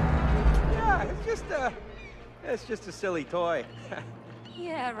 Yeah, it's just a silly toy.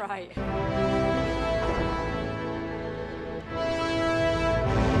 Yeah, right.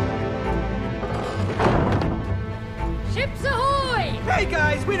 Ships ahoy! Hey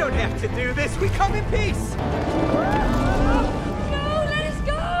guys, we don't have to do this. We come in peace. No, let us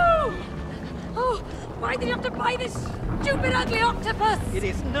go! Oh, why did you have to buy this stupid, ugly octopus? It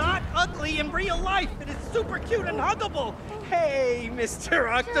is not ugly in real life. It is super cute and huggable. Hey, Mr.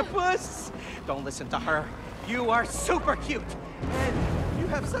 Octopus. Don't listen to her. You are super cute. And you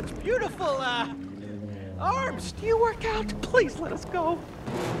have such beautiful, arms. Do you work out? Please let us go.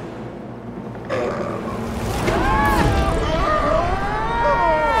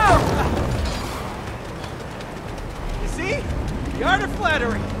 You see? The art of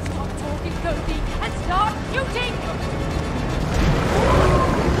flattery. Stop talking, Cody, and start shooting!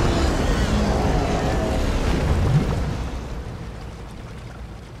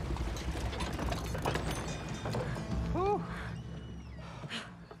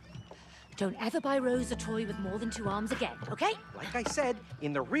 Don't ever buy Rose a toy with more than 2 arms again, okay? Like I said,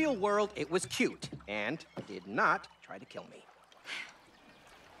 in the real world, it was cute and did not try to kill me.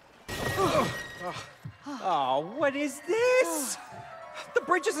 Oh, what is this? The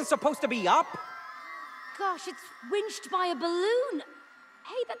bridge isn't supposed to be up. Gosh, it's winched by a balloon.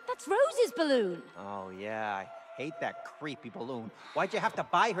 Hey, that's Rose's balloon. Oh, yeah, I hate that creepy balloon. Why'd you have to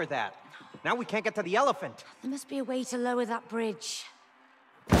buy her that? Now we can't get to the elephant. There must be a way to lower that bridge.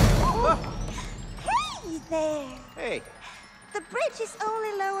 Hey there! Hey. The bridge is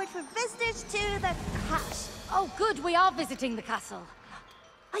only lowered for visitors to the castle. Oh, good, we are visiting the castle.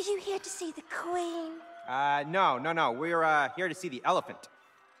 Are you here to see the Queen? No. We're here to see the elephant.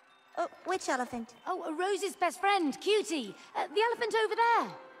 Oh, which elephant? Oh, Rose's best friend, Cutie. The elephant over there.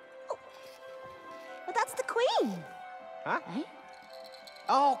 Oh. Well, that's the Queen. Huh? Eh?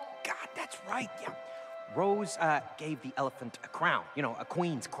 Oh, God, that's right, yeah. Rose gave the elephant a crown. You know, a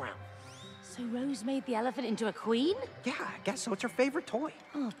queen's crown. So Rose made the elephant into a queen? Yeah, I guess so. It's her favorite toy.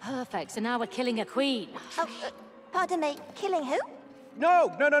 Oh, perfect. So now we're killing a queen. Oh, pardon me, killing who?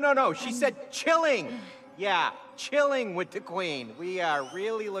 No. She said chilling. Yeah, chilling with the queen. We are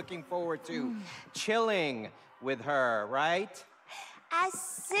really looking forward to chilling with her, right? I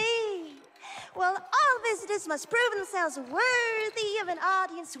see. Well, all visitors must prove themselves worthy of an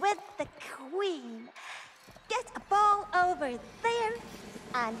audience with the Queen. Get a ball over there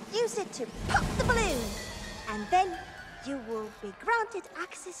and use it to pop the balloon. And then you will be granted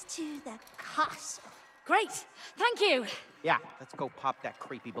access to the castle. Great. Thank you. Yeah, let's go pop that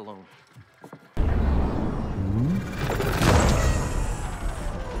creepy balloon.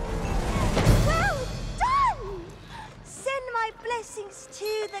 Well done! Send my blessings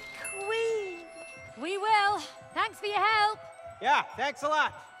to the Queen. We will. Thanks for your help. Yeah, thanks a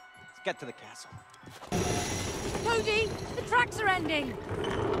lot. Let's get to the castle. Cody, the tracks are ending.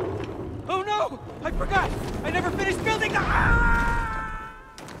 Oh no! I forgot! I never finished building the...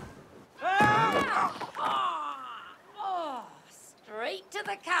 Oh, straight to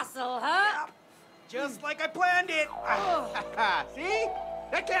the castle, huh? Just like I planned it. See?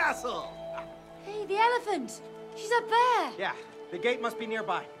 The castle. Hey, the elephant. She's up there. Yeah, the gate must be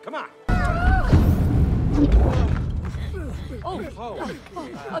nearby. Come on.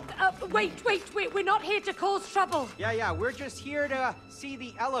 Wait. We're not here to cause trouble. Yeah, we're just here to see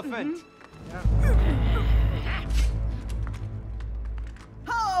the elephant.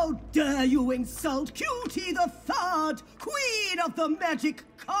 How dare you insult Cutie the Third, Queen of the Magic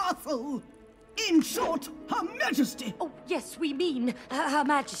Castle? In short, Her Majesty. Oh, yes, we mean Her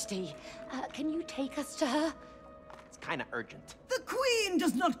Majesty. Can you take us to her? It's kind of urgent. The Queen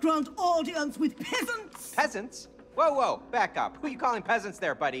does not grant audience with peasants. Peasants? Whoa, whoa, back up. Who you calling peasants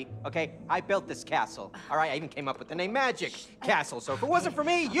there, buddy? Okay, I built this castle. All right, I even came up with the name Magic Castle, so if it wasn't for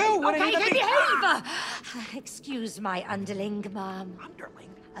me, you wouldn't even be— behave! Excuse my underling, ma'am. Underling?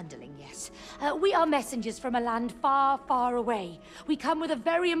 Underling, yes. We are messengers from a land far, far away. We come with a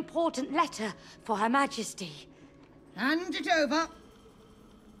very important letter for Her Majesty. Hand it over.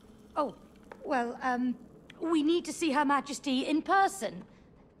 Oh, well, we need to see Her Majesty in person.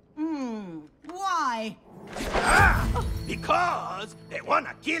 Why? Because they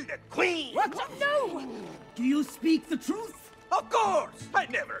wanna kill the queen. What? No! Do you speak the truth? Of course, I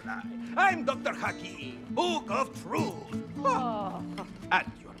never lie. I'm Dr. Hakim, Book of Truth. Oh. At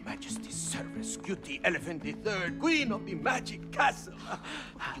your Majesty's service, Cutie Elephant III, Queen of the Magic Castle.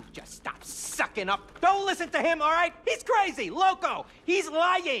 You just stop sucking up. Don't listen to him, all right? He's crazy, loco. He's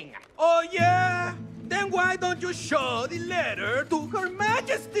lying. Oh, yeah? Then why don't you show the letter to Her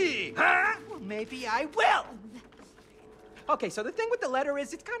Majesty, huh? Well, maybe I will. Okay, so the thing with the letter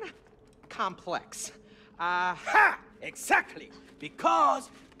is it's kind of complex. Ha! Exactly. Because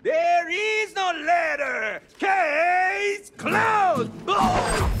there is no letter. Case closed.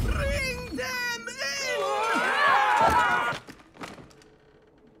 Oh! Bring them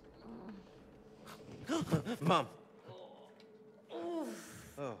in! Mom. Oh.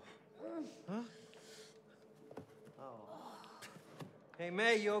 Huh? Hey,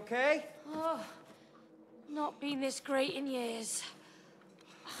 May, you okay? Oh, not been this great in years.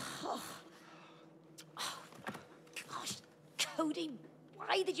 Oh. Gosh, Cody,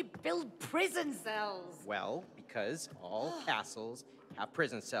 why did you build prison cells? Well, because all castles have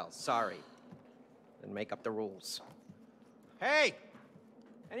prison cells. Sorry. Then make up the rules. Hey!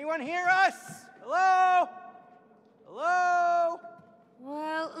 Anyone hear us? Hello? Hello?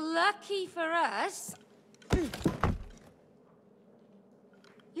 Well, lucky for us,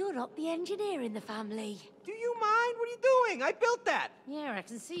 you're not the engineer in the family. Do you mind? What are you doing? I built that. Yeah, I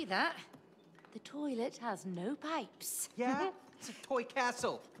can see that. The toilet has no pipes. Yeah? It's a toy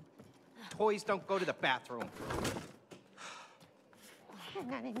castle. Toys don't go to the bathroom. I'm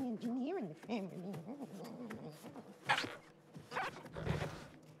not an engineer in the family.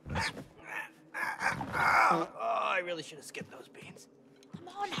 Oh, I really should have skipped those beans. Come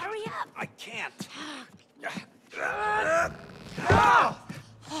on, hurry up. I can't.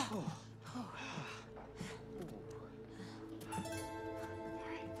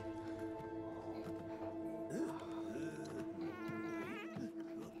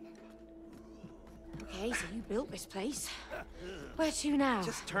 Okay, so you built this place. Where to now?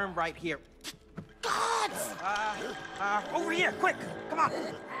 Just turn right here. Guards! Over here, quick! Come on!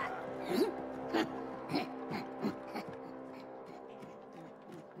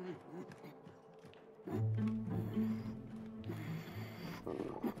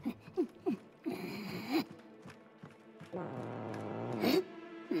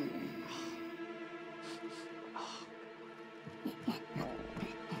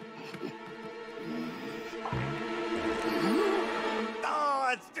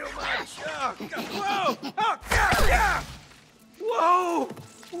 Oh, it's too much. Oh, whoa! Oh, yeah! Whoa!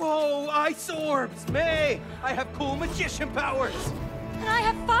 Whoa, ice orbs! May! I have cool magician powers! And I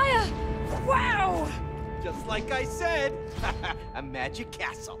have fire! Wow! Just like I said, a magic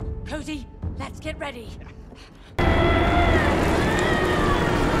castle. Cody, let's get ready.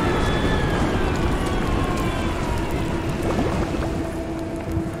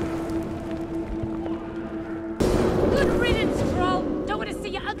 Good riddance, troll! Don't want to see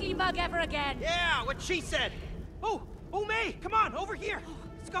your ugly mug ever again. Yeah, what she said. Oh, May, come on, over here.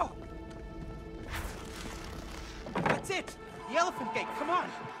 Let's go. That's it. The elephant gate, come on.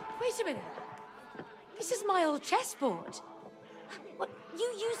 Wait a minute. This is my old chessboard. What,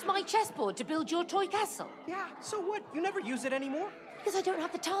 you used my chessboard to build your toy castle? Yeah, so what? You never use it anymore? Because I don't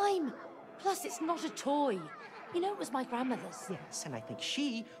have the time. Plus, it's not a toy. You know, it was my grandmother's. Yes, and I think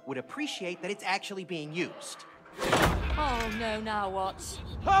she would appreciate that it's actually being used. Oh, no, now what?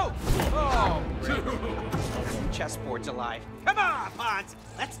 Oh! Oh, great. Chessboard's alive. Come on, Pons,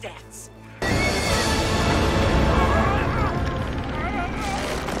 let's dance.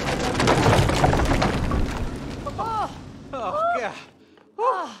 Oh, God.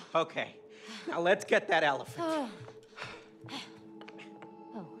 Oh. Okay, now let's get that elephant. Oh.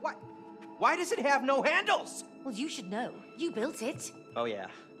 What? Why does it have no handles? Well, you should know. You built it. Oh, yeah,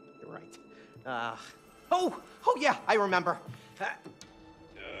 you're right. Oh, yeah, I remember.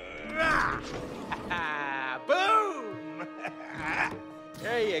 Boom!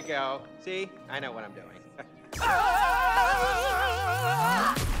 There you go. See? I know what I'm doing.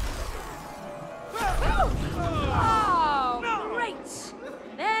 Oh, great!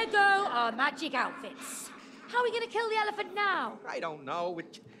 There go our magic outfits. How are we gonna kill the elephant now? I don't know.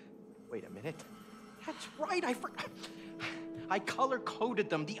 Wait a minute. That's right, I forgot. I color-coded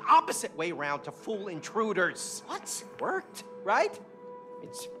them the opposite way around to fool intruders. What? Worked, right?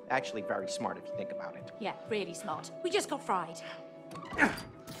 It's actually very smart if you think about it. Yeah, really smart. We just got fried.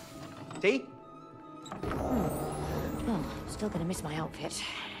 See? Oh, still gonna miss my outfit.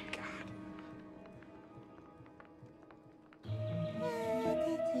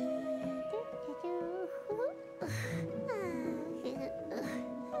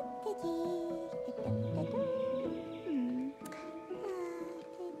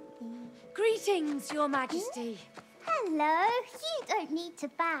 Greetings, Your Majesty. Hello. You don't need to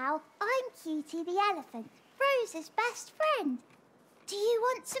bow. I'm Cutie the elephant, Rose's best friend. Do you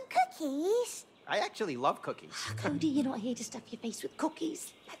want some cookies? I actually love cookies. Cody, you're not here to stuff your face with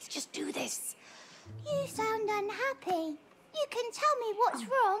cookies. Let's just do this. You sound unhappy. You can tell me what's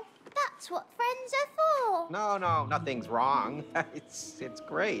wrong. That's what friends are for. No, nothing's wrong. It's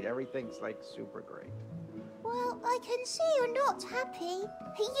great. Everything's like super great. Well, I can see you're not happy.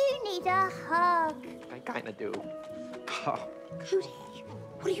 You need a hug. I kind of do. Oh. Cody,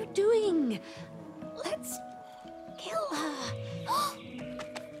 what are you doing? Let's kill her.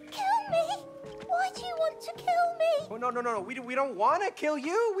 Kill me? Why do you want to kill me? Oh, no. We don't want to kill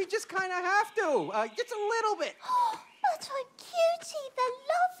you. We just kind of have to. Just a little bit. But I'm Cutie, the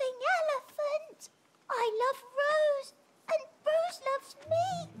loving elephant. I love Rose, and Rose loves me.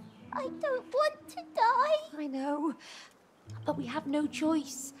 I don't want to die. I know, but we have no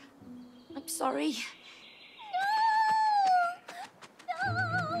choice. I'm sorry. No!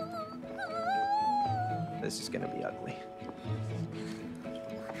 This is gonna be ugly.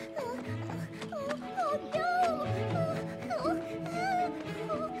 Oh, no! Oh, dear!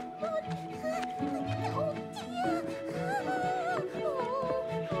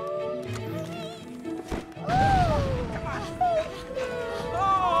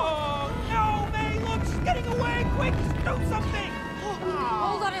 Getting away! Quick! Do something!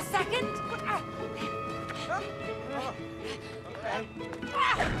 Hold on a second. Okay.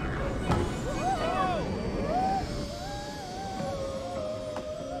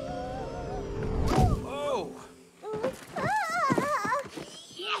 Oh!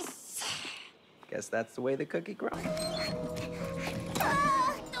 Yes! Guess that's the way the cookie grows.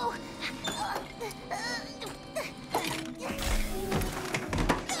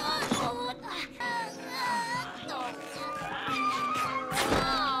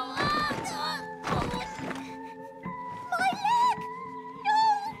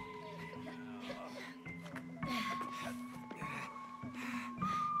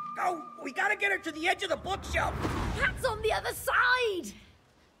 We gotta get her to the edge of the bookshelf. Cat's on the other side.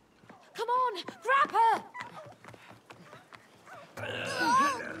 Come on, grab her.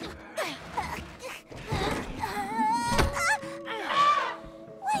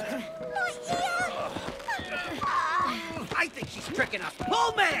 Wait, not here. I think she's tricking us.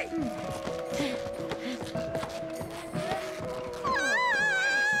 Pull me!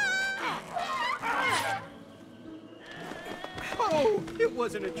 Oh, it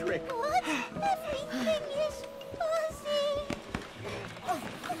wasn't a trick. What? Everything is fuzzy.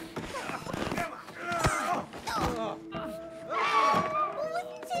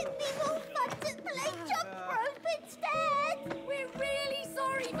 Wouldn't it be more fun to play jump rope instead? We're really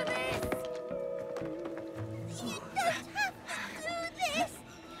sorry for this. You don't have to do this.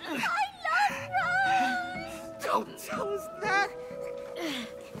 I love Rose. Don't tell us that.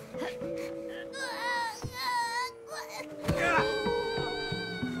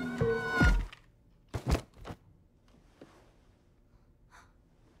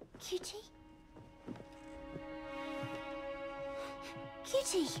 Cutie?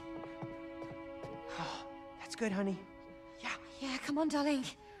 Cutie! Oh, that's good, honey. Yeah, come on, darling.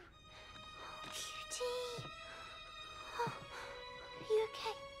 Cutie! Oh, are you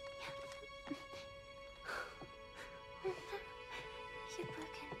okay? Oh, no. You're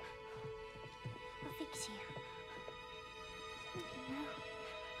broken. I'll fix you.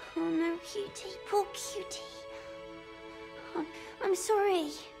 Oh, no, Cutie. Poor Cutie. I'm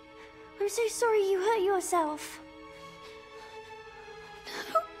sorry. I'm so sorry you hurt yourself.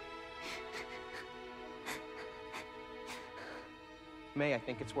 May, I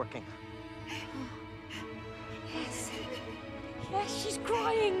think it's working. Yes. Yes, she's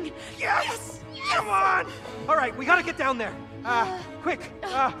crying. Yes! Come on! All right, we gotta get down there. Quick,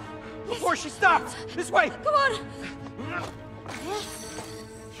 before she stops. This way. Come on.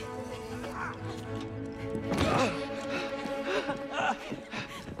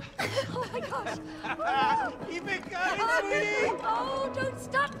 my gosh. Keep it coming, sweetie. Oh, don't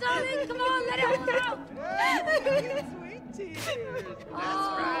stop, darling. Come on, let it all out. Sweet tears. That's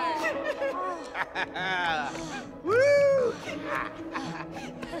right. Woo!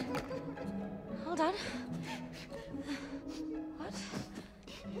 Hold on.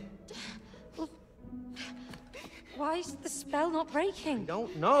 What? Why is the spell not breaking? I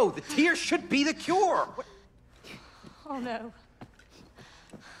don't know. The tears should be the cure. What? Oh, no.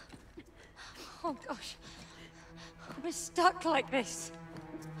 Oh, gosh. We're stuck like this.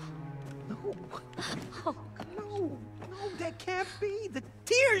 No. Oh, no, that can't be. The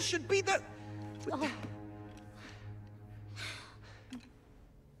tears should be the... Oh.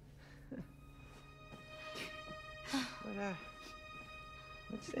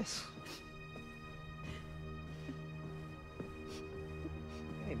 What's this?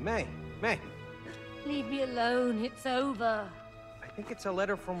 Hey, May. Leave me alone. It's over. I think it's a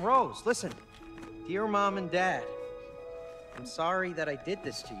letter from Rose. Listen. Dear Mom and Dad, I'm sorry that I did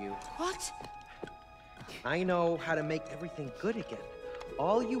this to you. What? I know how to make everything good again.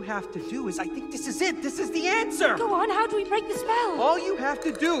 All you have to do is, I think this is it. This is the answer. Go on, how do we break the spell? All you have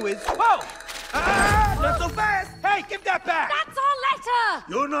to do is, whoa! Ah, not so fast! Hey, give that back! That's our letter!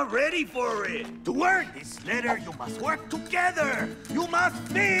 You're not ready for it. To earn this letter, you must work together. You must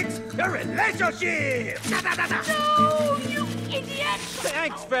fix your relationship. No, you idiot!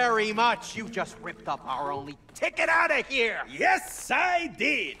 Thanks very much. You just ripped up our only ticket out of here. Yes, I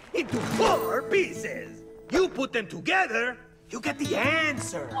did. Into 4 pieces. You put them together, you get the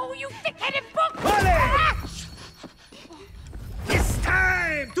answer. Oh, you thick-headed book! It's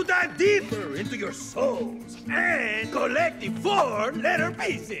time to dive deeper into your souls and collect the 4 letter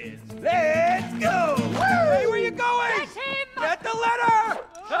pieces. Let's go! Hey, where you going? Get him! Get the letter!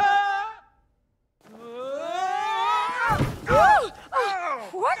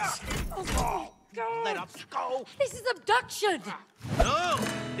 What? Let us go. This is abduction. No,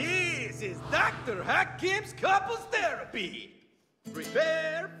 this is Dr. Hakim's couples therapy.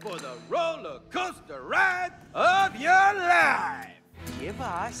 Prepare for the roller coaster ride of your life. Give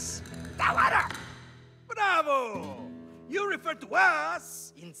us the letter. Bravo! You refer to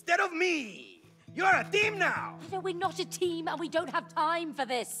us instead of me. You're a team now. No, we're not a team and we don't have time for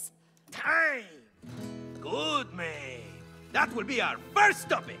this. Time. Good, May. That will be our first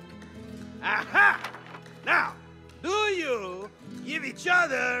topic. Aha! Now, do you give each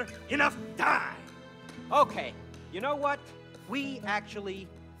other enough time? Okay, you know what? We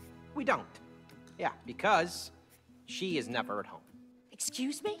don't. Yeah, because she is never at home.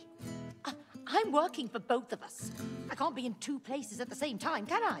 Excuse me? I'm working for both of us. I can't be in 2 places at the same time,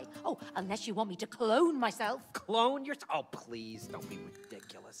 can I? Oh, unless you want me to clone myself. Clone yourself? Oh, please, don't be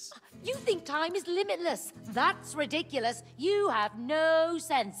ridiculous. You think time is limitless. That's ridiculous. You have no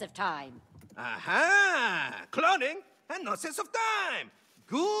sense of time. Aha! Cloning and no sense of time.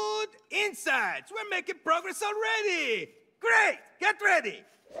 Good insights. We're making progress already. Great! Get ready!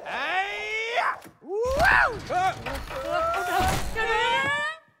 Hey! Woo!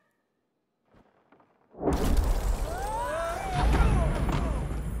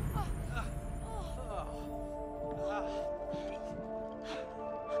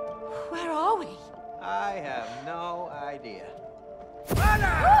 Where are we? I have no idea.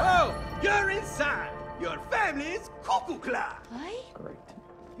 Oh! You're inside your family's cuckoo clock. Great.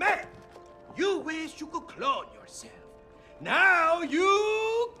 Man, you wish you could clone yourself. Now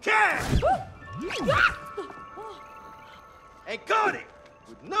you can! Hey, Cody,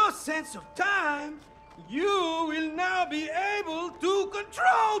 with no sense of time, you will now be able to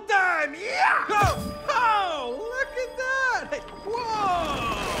control time! Yeah! Go! Oh, look at that! Hey,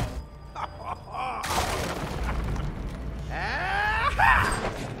 whoa!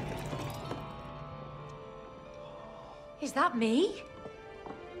 Is that me?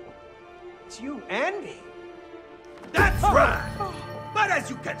 It's you and me. That's right! But as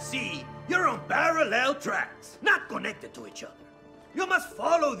you can see, you're on parallel tracks, not connected to each other. You must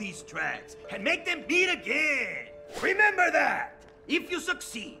follow these tracks and make them meet again. Remember that! If you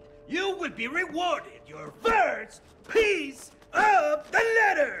succeed, you will be rewarded your first piece of the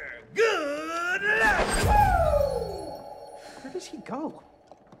letter. Good luck! Woo! Where does he go?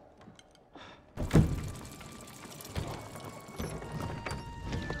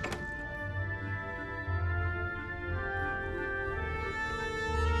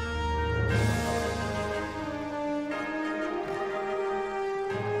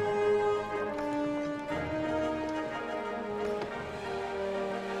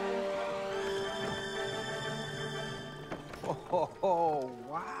 Oh,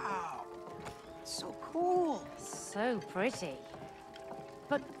 wow. So cool. So pretty.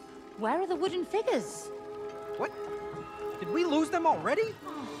 But Where are the wooden figures? What? Did we lose them already?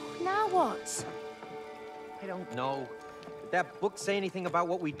 Oh, now what? I don't know. Did that book say anything about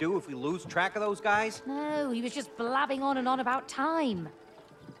what we do if we lose track of those guys? No, he was just blabbing on and on about time.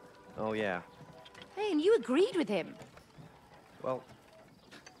 Oh, yeah. Hey, and you agreed with him. Well,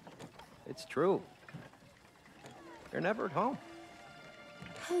 it's true. They're never at home.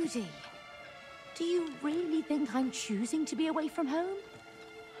 Cody, do you really think I'm choosing to be away from home?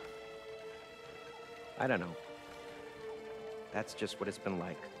 I don't know. That's just what it's been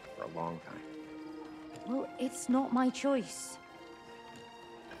like for a long time. Well, it's not my choice.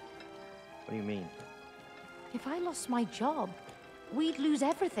 What do you mean? If I lost my job, we'd lose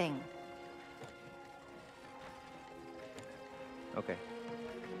everything. Okay.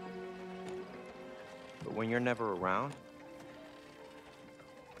 But when you're never around,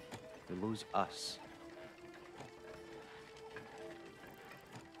 you lose us.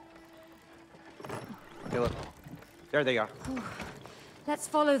 Okay, look. There they are. Oh, let's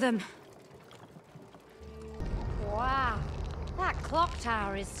follow them. Wow, that clock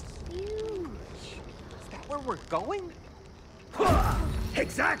tower is huge. Is that where we're going?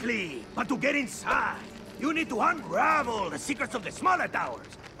 Exactly! But to get inside, you need to unravel the secrets of the smaller towers.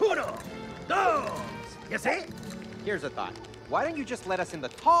 Uno, dos, you see? Here's a thought. Why don't you just let us in the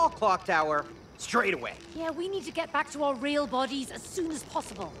tall clock tower straight away? Yeah, we need to get back to our real bodies as soon as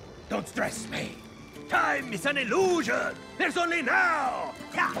possible. Don't stress me. Time is an illusion. There's only now.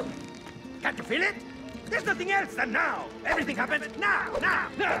 Yeah. Can't you feel it? There's nothing else than now. Everything happens now. Now.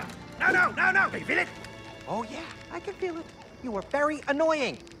 Can you feel it? Oh, yeah, I can feel it. You are very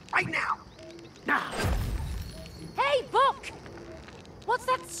annoying. Right now. Now. Hey, Book! What's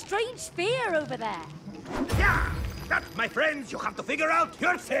that strange sphere over there? Yeah. That, my friends, you have to figure out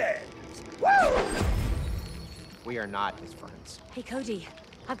yourselves. Woo! We are not his friends. Hey, Cody,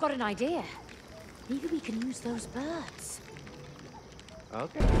 I've got an idea. Maybe we can use those birds.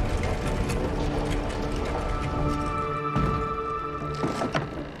 Okay.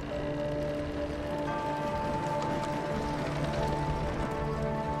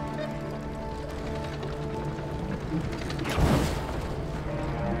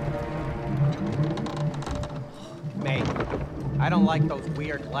 May, I don't like those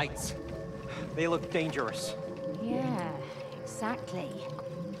weird lights. They look dangerous. Yeah, exactly.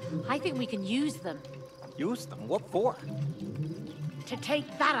 I think we can use them. Use them? What for? To take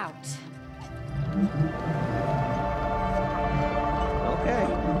that out. Okay.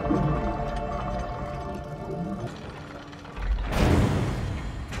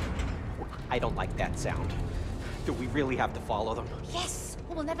 I don't like that sound. Do we really have to follow them? Yes,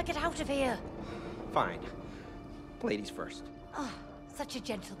 or we'll never get out of here. Fine. Ladies first. Oh, such a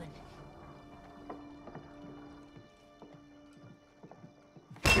gentleman.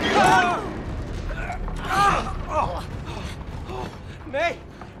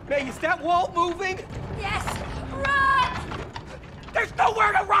 May, is that wall moving? Yes! Run! There's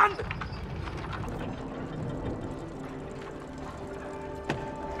nowhere to run!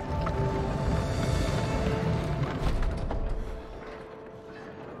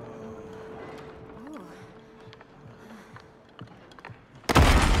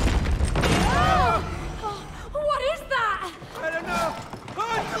 What is that? I don't know.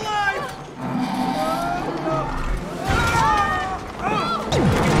 Oh, it's alive!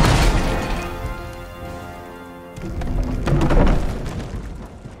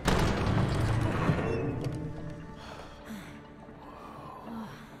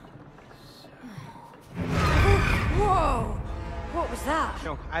 Whoa! What was that?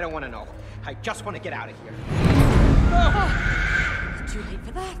 No, I don't want to know. I just want to get out of here. It's too late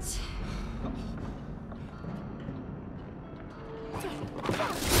for that.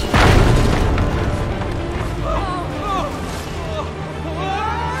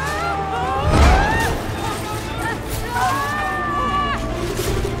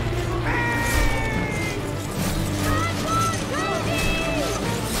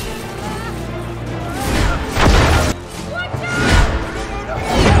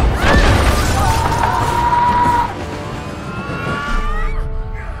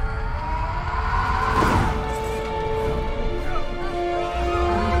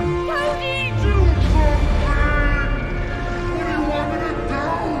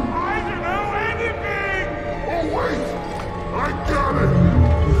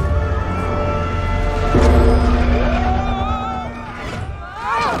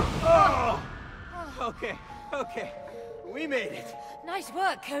 Okay, we made it. Nice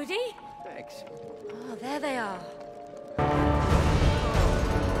work, Cody. Thanks. Oh, there they are.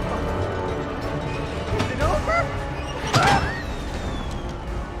 Is it over?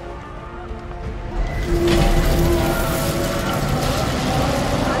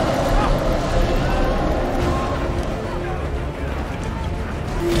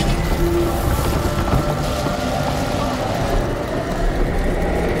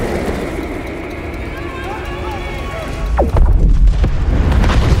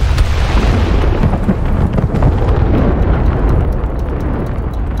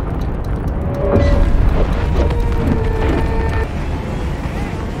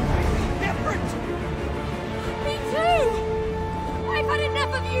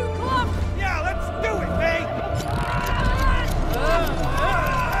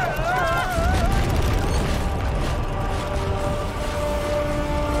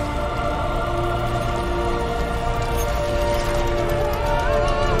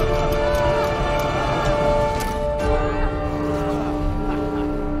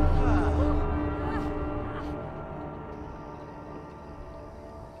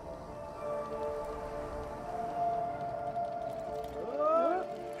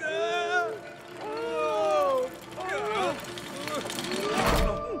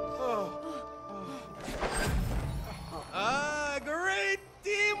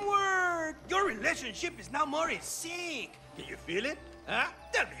 relationship is now more in sync. Can you feel it? Huh?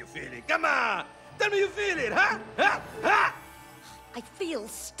 Tell me you feel it. Come on. Tell me you feel it, huh? Huh? Huh? I feel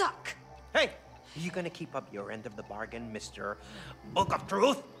stuck. Hey, are you gonna keep up your end of the bargain, Mr. Book of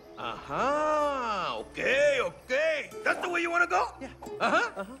Truth? Uh-huh. Okay, okay. That's the way you wanna go? Yeah. Uh-huh.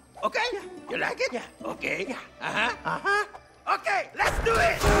 Uh-huh. Okay? Yeah. You like it? Yeah. Okay. Yeah. Uh-huh. Uh-huh. Okay, let's do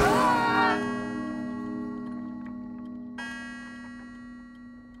it!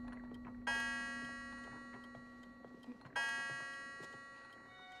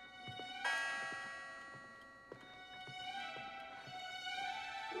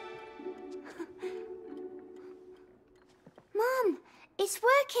 Mom, it's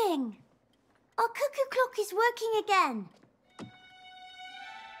working. Our cuckoo clock is working again.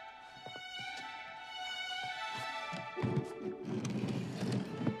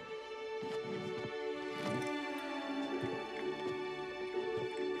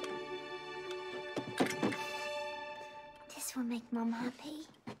 This will make Mum happy.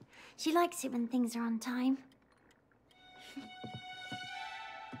 She likes it when things are on time.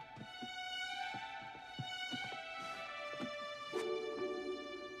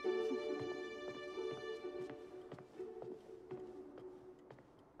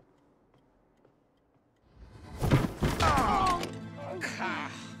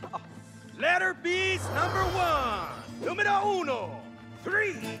 Letter piece number 1. Numero uno.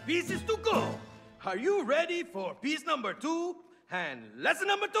 3 pieces to go. Are you ready for piece number 2? And lesson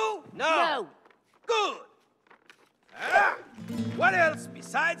number 2? No. Good. Ah, what else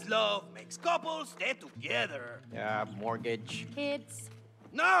besides love makes couples stay together? Mortgage. Kids.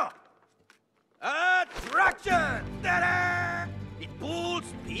 No. Attraction. Ta-da! It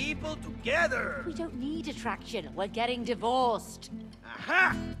pulls people together. We don't need attraction. We're getting divorced.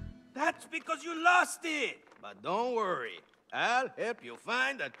 Aha! That's because you lost it. But don't worry. I'll help you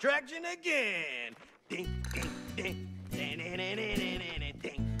find attraction again. Ding, ding, ding. Ding, ding, ding, ding,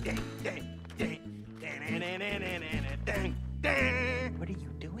 ding, ding, ding, ding, ding, ding. What are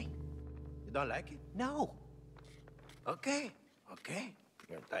you doing? You don't like it? No. Okay, okay.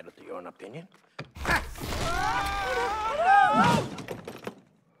 You're entitled to your own opinion.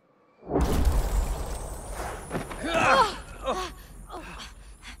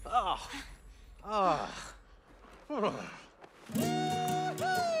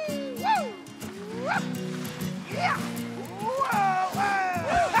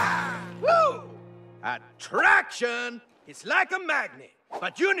 Attraction is like a magnet,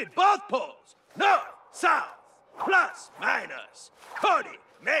 but you need both poles. North, south, plus, minus. Cody,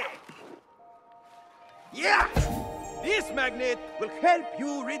 May. Yeah! This magnet will help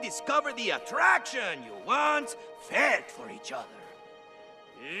you rediscover the attraction you once felt for each other.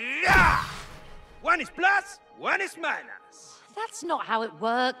 Yeah! One is plus, one is minus. That's not how it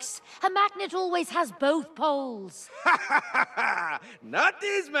works. A magnet always has both poles. Not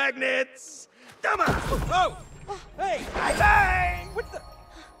these magnets. Come on. Oh, hey, bye-bye. What the?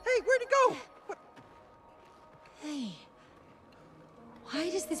 Hey, where'd he go? What? Hey, why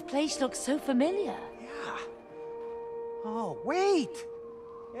does this place look so familiar? Yeah. Oh, wait.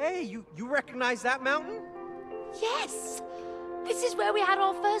 Hey, you recognize that mountain? Yes! This is where we had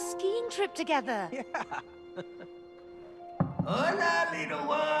our first skiing trip together. Yeah. Hola, little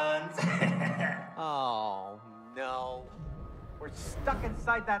ones. Oh, no. We're stuck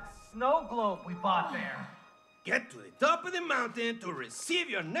inside that snow globe we bought there. Get to the top of the mountain to receive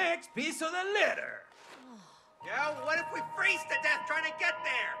your next piece of the letter. Yeah, what if we freeze to death trying to get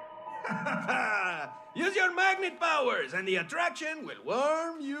there? Use your magnet powers and the attraction will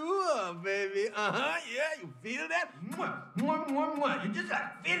warm you up, baby. Uh-huh, yeah, you feel that? Mwah, mwah, mwah, mwah. You just gotta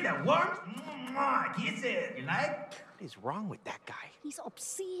feel that warmth. Mwah, kiss it. You like? What is wrong with that guy? He's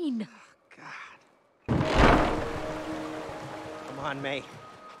obscene. God. Come on, May.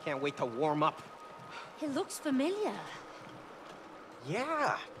 Can't wait to warm up. It looks familiar.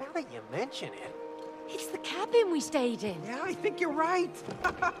 Yeah, now that you mention it. It's the cabin we stayed in. Yeah, I think you're right.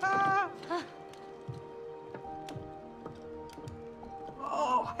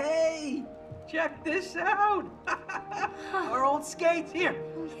 Oh, hey! Check this out! Our old skates here.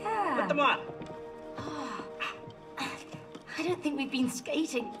 Yeah. Put them on. I don't think we've been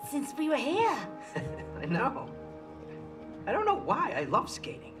skating since we were here. I know. I don't know why. I love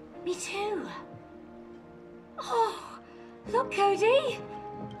skating. Me too. Oh, look, Cody.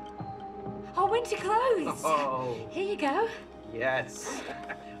 Our winter clothes. Oh. Here you go. Yes.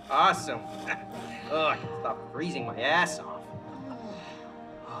 Awesome. Oh, I can stop freezing my ass off.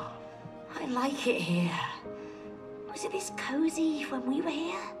 I like it here. Was it this cozy when we were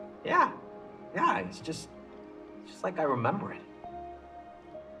here? Yeah. Yeah, it's just like I remember it.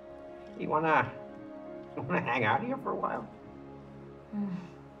 You wanna hang out here for a while?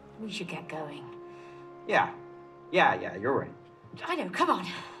 We should get going. Yeah, you're right. I know, come on.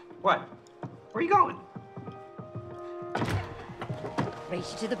 What? Where are you going?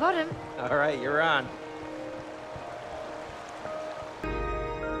 Race you to the bottom. All right, you're on.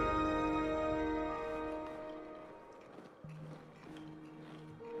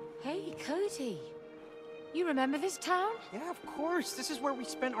 Hey, Cody. You remember this town? Yeah, of course. This is where we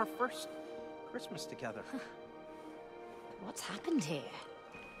spent our first Christmas together. What's happened here?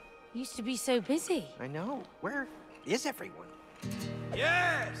 Used to be so busy. I know. Where is everyone?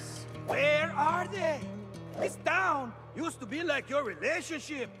 Yes! Where are they? This town used to be like your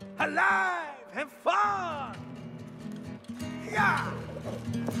relationship. Alive and fun! Yeah!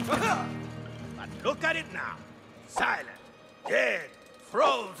 But look at it now. Silent, dead,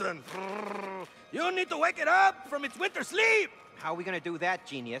 frozen. You need to wake it up from its winter sleep. How are we gonna do that,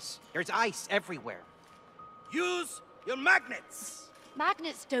 genius? There's ice everywhere. Use your magnets.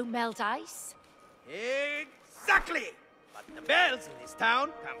 Magnets don't melt ice. Exactly. But the bells in this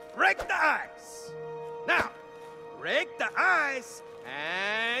town can break the ice. Now, break the ice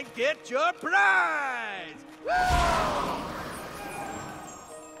and get your prize. Woo!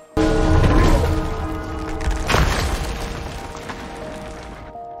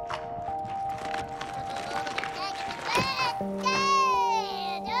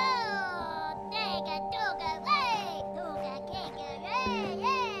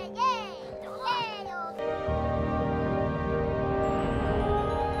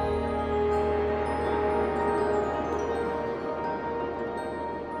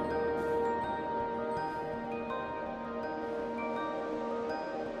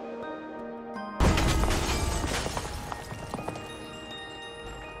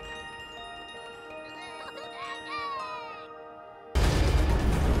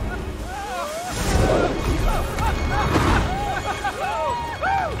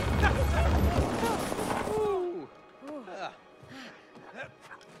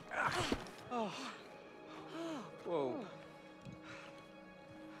 Whoa.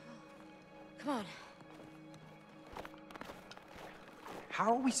 Come on.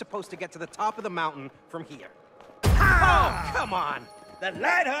 How are we supposed to get to the top of the mountain from here? Ah! Oh, come on! The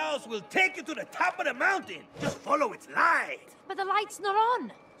lighthouse will take you to the top of the mountain. Just follow its light. But the light's not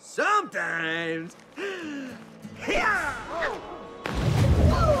on. Sometimes. Yeah!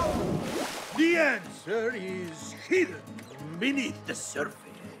 The answer is hidden beneath the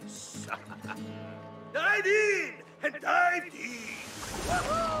surface. Dive in and dive deep.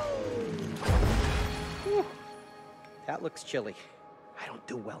 Whew. That looks chilly. I don't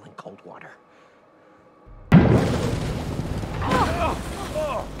do well in cold water.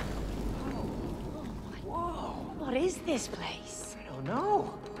 What is this place? I don't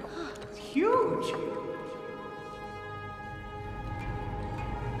know. It's huge.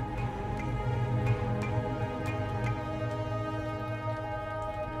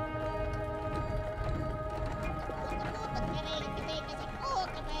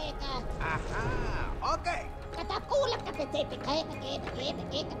 Aha, okay.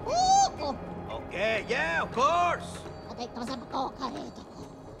 Okay, yeah, of course.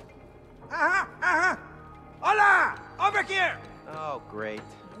 Hola! Over here! Oh, great.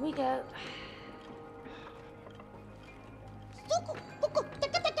 Here we go.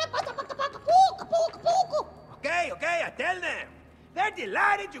 Okay, I tell them. They're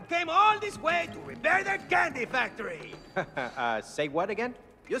delighted you came all this way to repair their candy factory. Say what again?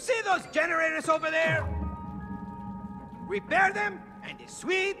 You see those generators over there? Repair them, and the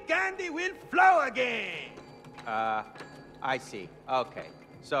sweet candy will flow again. I see. Okay.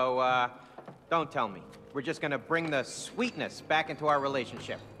 So, don't tell me. We're just gonna bring the sweetness back into our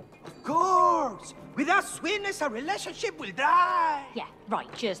relationship. Of course! Without sweetness, our relationship will die. Yeah,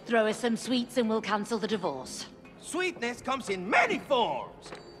 right. Just throw us some sweets and we'll cancel the divorce. Sweetness comes in many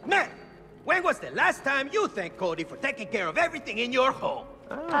forms. Man, when was the last time you thanked Cody for taking care of everything in your home?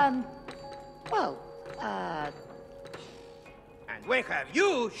 Well, And when have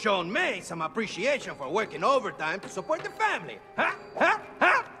you shown May some appreciation for working overtime to support the family? Huh? Huh?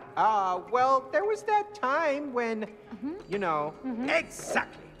 Huh? Well, there was that time when, you know...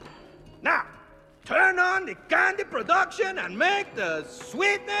 Exactly. Now, turn on the candy production and make the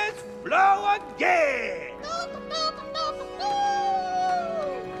sweetness flow again!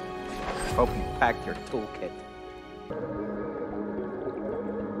 Hope you packed your toolkit.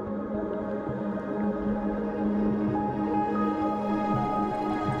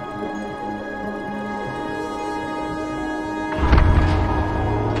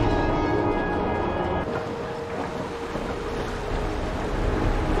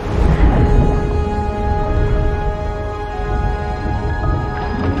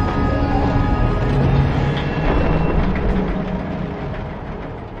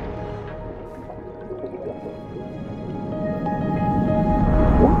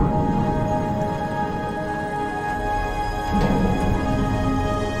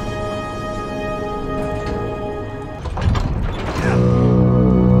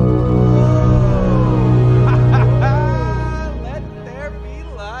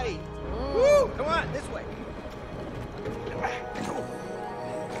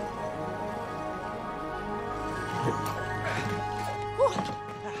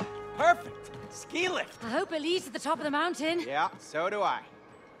 hope it leads to the top of the mountain. Yeah, so do I.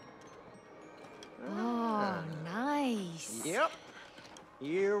 Oh, nice. Yep.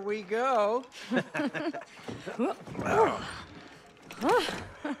 Here we go.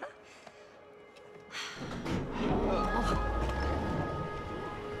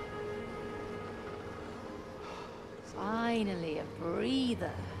 Finally, a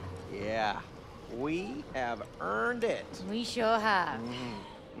breather. Yeah, we have earned it. We sure have.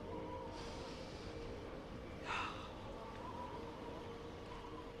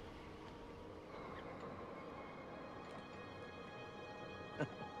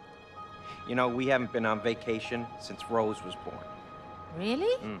 You know, we haven't been on vacation since Rose was born.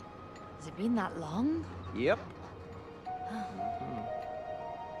 Really? Has it been that long? Yep.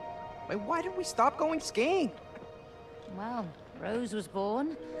 Wait, why did we stop going skiing? Well, Rose was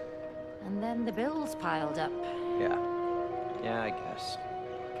born, and then the bills piled up. Yeah, I guess.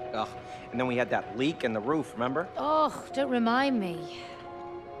 Ugh. And then we had that leak in the roof, remember? Oh, don't remind me.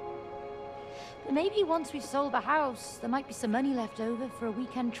 But maybe once we've sold the house, there might be some money left over for a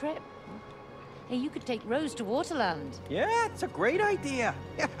weekend trip. Hey, you could take Rose to Waterland. Yeah, it's a great idea.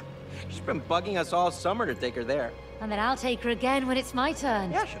 Yeah. She's been bugging us all summer to take her there. And then I'll take her again when it's my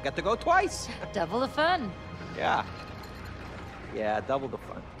turn. Yeah, she'll get to go twice. Double the fun. Yeah. Yeah, double the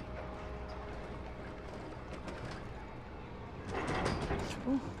fun.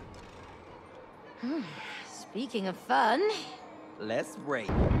 Speaking of fun... Let's break.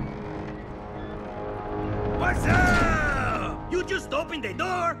 What's up? You just opened the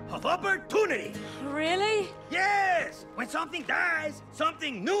door of opportunity. Really? Yes! When something dies,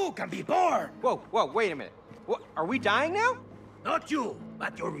 something new can be born. Whoa, wait a minute. What, are we dying now? Not you,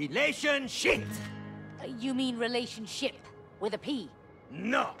 but your relationship. You mean relationship, with a P?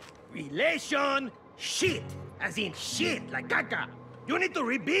 No, relation shit, as in shit, like caca. You need to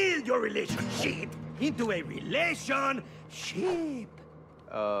rebuild your relationship into a relationship.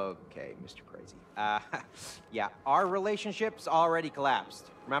 Okay, Mr. Crazy. Yeah, our relationship's already collapsed,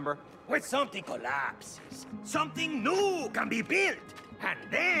 remember? When something collapses, something new can be built. And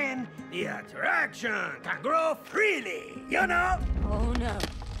then the attraction can grow freely, you know? Oh, no.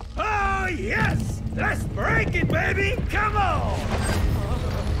 Oh, yes! Let's break it, baby! Come on!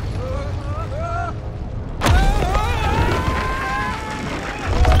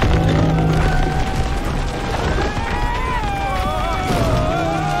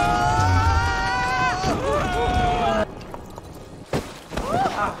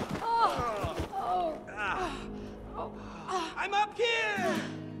 I'm up here!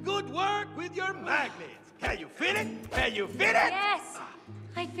 Good work with your magnets. Can you fit it? Can you fit it? Yes!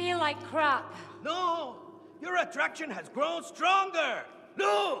 I feel like crap. No! Your attraction has grown stronger!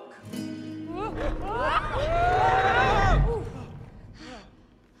 Look!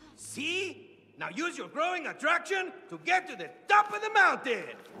 See? Now use your growing attraction to get to the top of the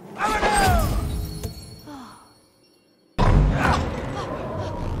mountain! Vámonos!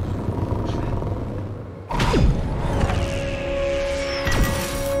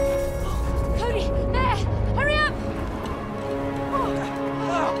 Cody, there! Hurry up!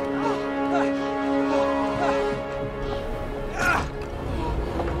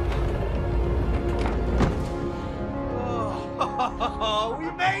 Oh, we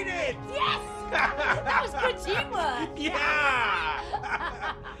made it! Yes! That was good teamwork! Yeah!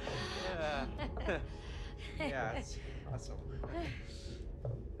 Yeah, it's awesome.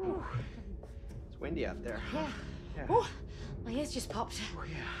 It's windy out there. Yeah. Yeah. Ooh, my ears just popped. Oh,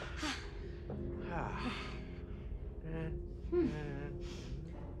 yeah.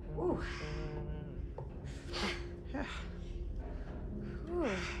 Ooh. Yeah. Ooh.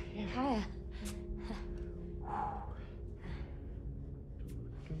 Higher.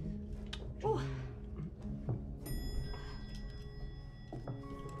 Ooh.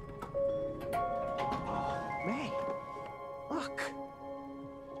 May, look.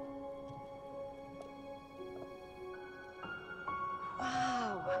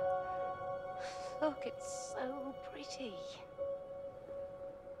 Wow. Look, it's so pretty.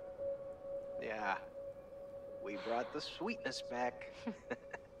 Yeah. We brought the sweetness back.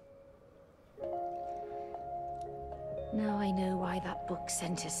 Now I know why that book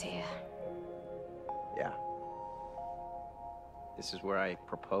sent us here. Yeah. This is where I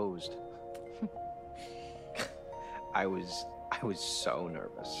proposed. I was so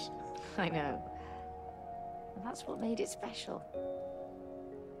nervous. I know. And that's what made it special.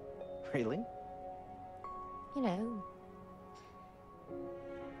 Really? You know,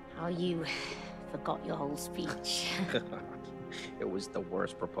 how you forgot your whole speech. It was the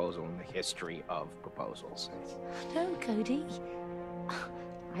worst proposal in the history of proposals. No, Cody.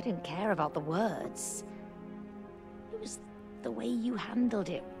 I didn't care about the words. the way you handled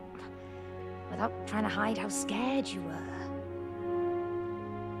it, without trying to hide how scared you were.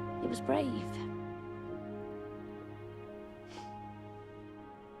 It was brave.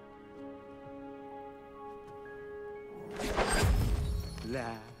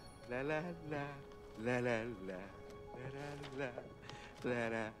 La la la la la la la la la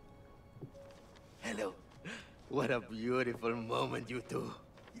la. Hello. What a beautiful moment, you two.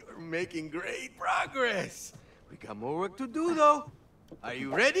 You're making great progress. We got more work to do, though. Are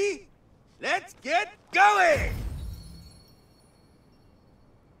you ready? Let's get going!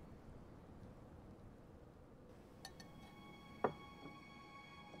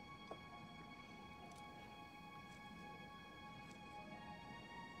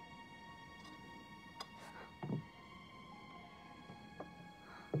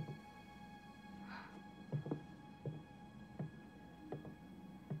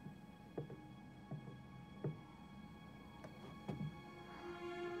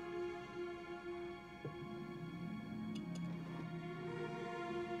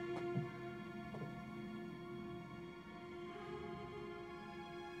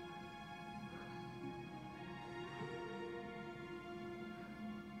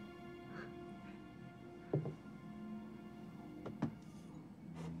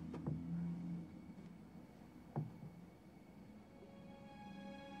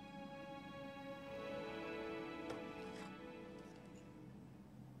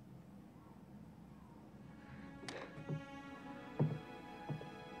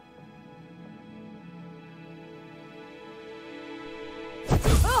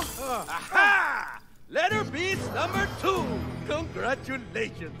 Aha! Letter Beast number 2!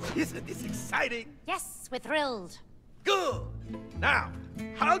 Congratulations! Isn't this exciting? Yes, we're thrilled. Good! Now,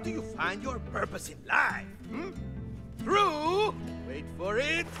 how do you find your purpose in life? Through, wait for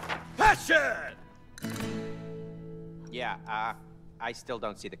it, passion! Yeah, I still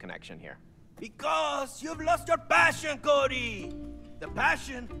don't see the connection here. Because you've lost your passion, Cody! The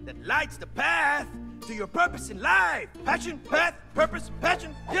passion that lights the path to your purpose in life. Passion, path, purpose,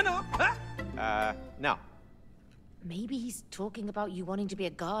 passion, you know, huh? No. Maybe he's talking about you wanting to be a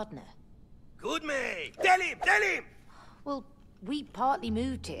gardener. Good, May. Tell him, tell him! Well, we partly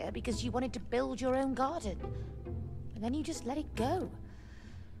moved here because you wanted to build your own garden. And then you just let it go.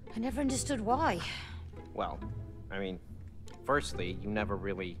 I never understood why. Well, I mean, firstly, you never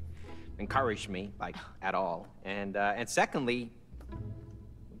really encouraged me, like, at all. And secondly,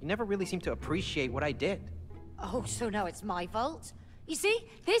 you never really seemed to appreciate what I did. Oh, so now it's my fault? You see?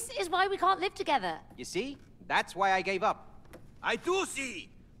 This is why we can't live together. You see? That's why I gave up. I do see.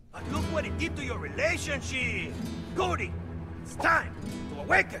 But look what it did to your relationship. Cody, it's time to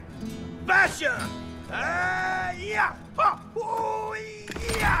awaken. Passion! Yeah! Oh,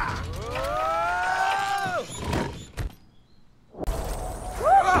 yeah!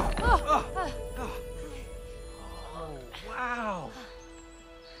 Oh, wow.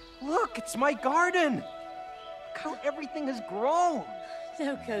 Look, it's my garden. Look how everything has grown.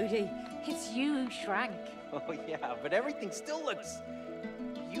 No, Cody. It's you who shrank. Oh, yeah, but everything still looks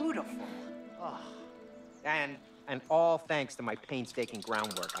beautiful. Oh. And all thanks to my painstaking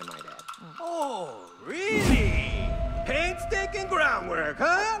groundwork, I might add. Oh, really? Painstaking groundwork,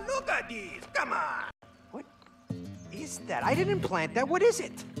 huh? Look at these. Come on. What is that? I didn't plant that. What is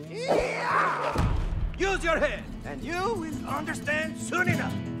it? Yeah! Use your head, and you will understand soon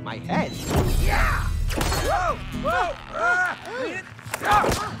enough. My head? Yeah! Whoa!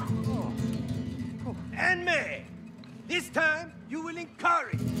 And May, this time you will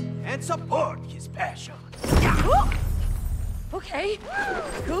encourage and support his passion. Yeah! Okay,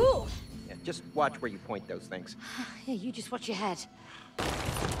 cool. Yeah, just watch where you point those things. Yeah, you just watch your head.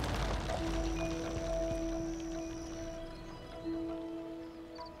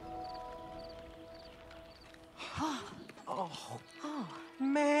 Oh,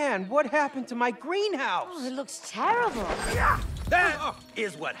 man, what happened to my greenhouse? Oh, it looks terrible. Yeah! That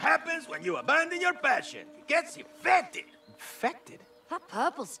is what happens when you abandon your passion. It gets infected. Infected? That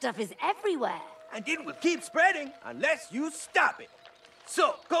purple stuff is everywhere. And it will keep spreading unless you stop it.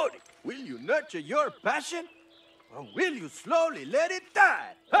 So, Cody, will you nurture your passion? Or will you slowly let it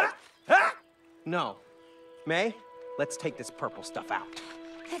die? Huh? Huh? No. May, let's take this purple stuff out.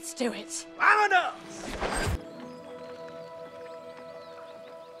 Let's do it. Vámonos!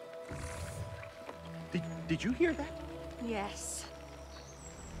 Did you hear that? Yes.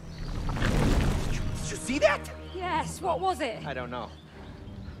 Did you see that? Yes, what was it? I don't know.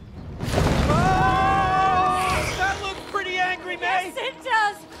 Oh! That looks pretty angry, May! Yes, it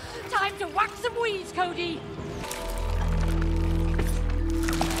does! Time to whack some weeds, Cody!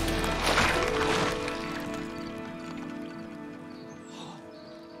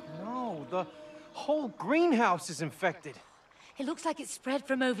 The whole greenhouse is infected. It looks like it spread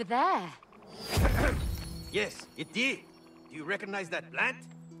from over there. Yes, it did. Do you recognize that plant?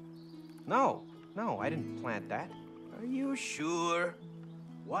 No, I didn't plant that. Are you sure?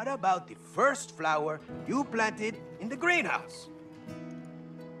 What about the first flower you planted in the greenhouse?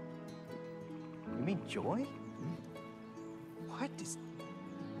 You mean Joy? What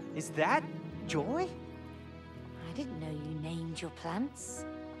is that Joy? I didn't know you named your plants.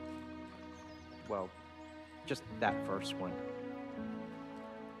 Well, just that first one.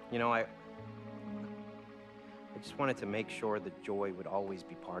 You know, I just wanted to make sure that Joy would always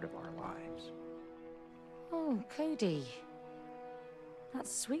be part of our lives. Oh, Cody.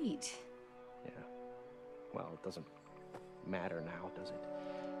 That's sweet. Yeah. Well, it doesn't matter now, does it?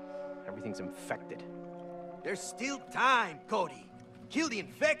 Everything's infected. There's still time, Cody. Kill the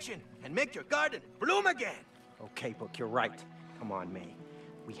infection and make your garden bloom again. Okay, Book, you're right. Come on, May.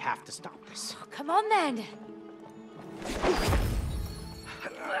 We have to stop this. Oh, come on, then.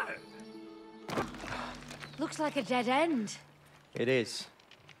 Looks like a dead end. It is.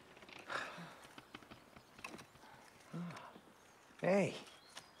 Hey,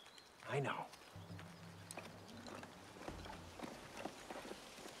 I know.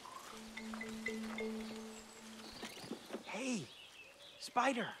 Hey,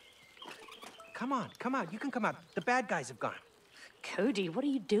 Spider. Come on, come out. You can come out. The bad guys have gone. Cody, what are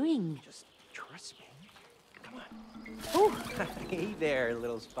you doing? Just trust me. Come on. Oh, hey there,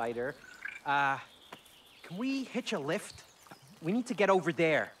 little spider. Can we hitch a lift? We need to get over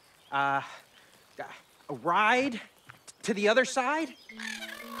there. A ride to the other side?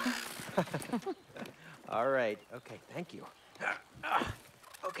 All right. Okay, thank you.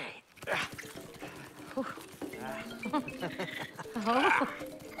 Okay.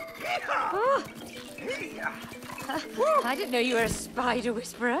 I didn't know you were a spider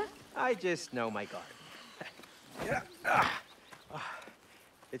whisperer. I just know my garden.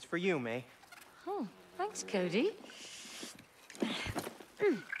 It's for you, May. Oh, thanks, Cody.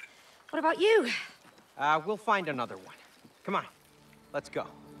 What about you? We'll find another one. Come on, let's go.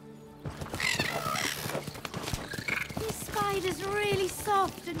 This spider's really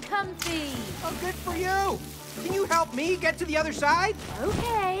soft and comfy. Oh, good for you. Can you help me get to the other side?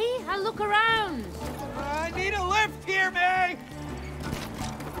 Okay, I'll look around. I need a lift here, May.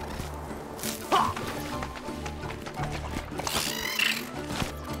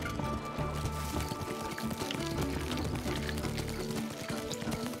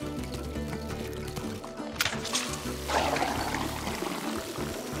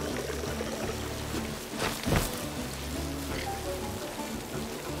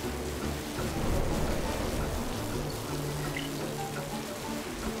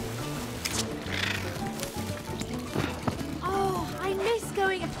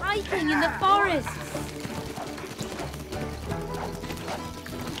 Hiking in the forest.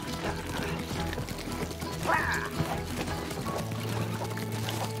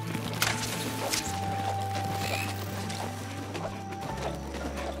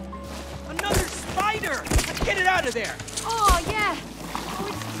 Another spider! Get it out of there! Oh, yeah. Oh,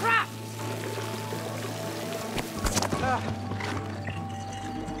 it's trapped.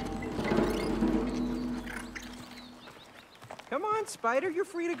 Come on, Spider, you're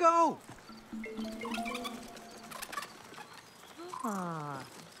free to go. Ah,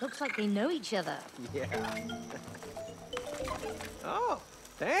 looks like they know each other. Yeah. Oh,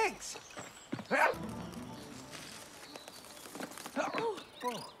 thanks.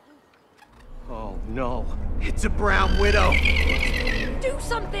 Oh, no. It's a brown widow. Do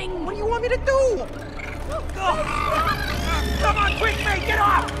something! What do you want me to do? Come on, quick, May, get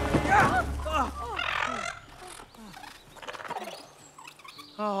off!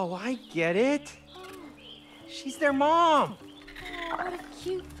 Oh, I get it. She's their mom. Oh, what a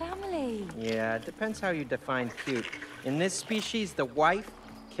cute family. Yeah, it depends how you define cute. In this species, the wife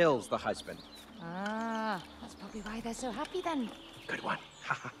kills the husband. Ah, that's probably why they're so happy then. Good one.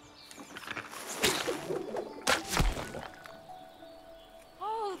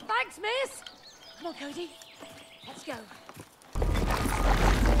 Oh, thanks, miss. Come on, Cody. Let's go.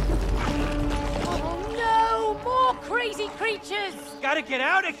 Oh, no! More crazy creatures! Gotta get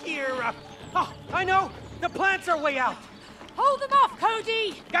out of here! Oh, I know! The plants are way out! Hold them off,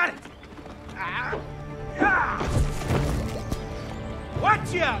 Cody! Got it!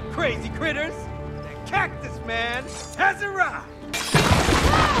 Watch out, crazy critters! The cactus man has arrived!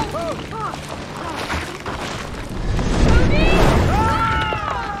 Cody!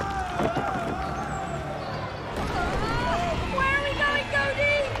 Where are we going,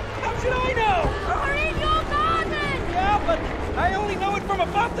 Cody? How should I know? We're in your garden! Yeah, but I only know it from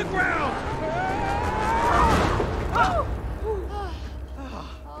above off the ground!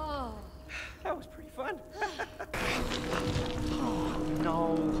 That was pretty fun. Oh,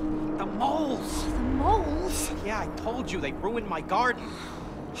 no. The moles! The moles? Yeah, I told you, they ruined my garden.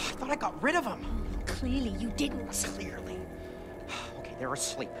 I thought I got rid of them. Clearly you didn't. Clearly. Okay, they're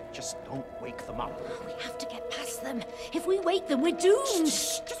asleep. Just don't wake them up. We have to get past them. If we wake them, we're doomed.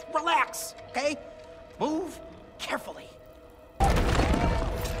 Just relax, okay? Move carefully.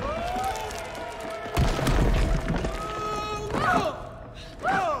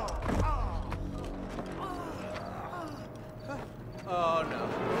 Oh, no.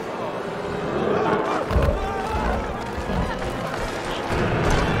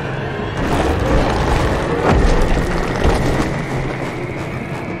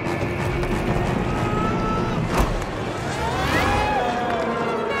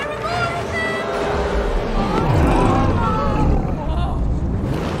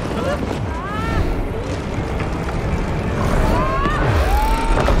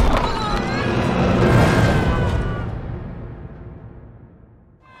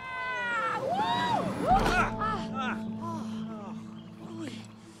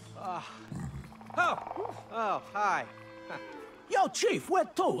 Oh, hi. Yo, Chief, where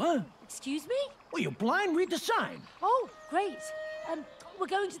to, huh? Excuse me? Well, you blind? Read the sign. Oh, great. We're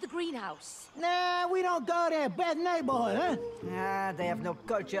going to the greenhouse. Nah, we don't go there. Bad neighborhood, huh? Ah, they have no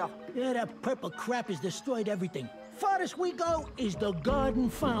culture. Yeah, that purple crap has destroyed everything. Farthest we go is the garden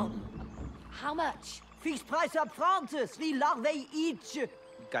fountain. How much? Fixed price up front, 3 larvae each. You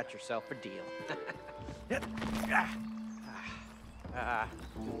got yourself a deal.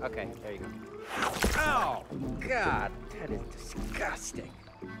 Okay, there you go. Oh, God, that is disgusting.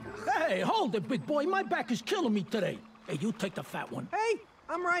 Hey, hold it, big boy. My back is killing me today. Hey, you take the fat one. Hey,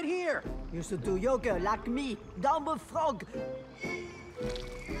 I'm right here. Used to do yoga like me. Dumb frog.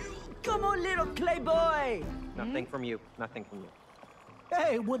 Come on, little clay boy. Nothing from you. Nothing from you.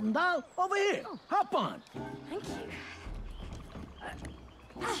 Hey, wooden doll, over here. Hop on. Thank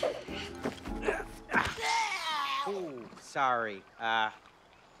you. Ooh, sorry.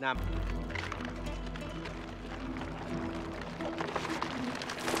 Now.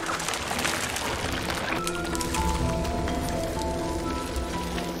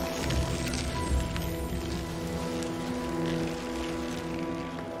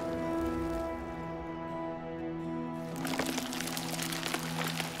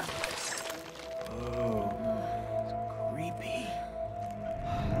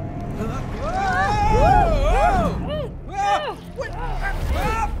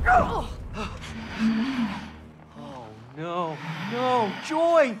 No,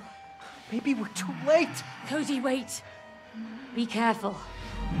 Joy! Maybe we're too late. Cody, wait. Be careful.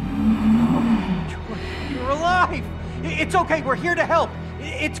 Joy, you're alive! It's okay, we're here to help.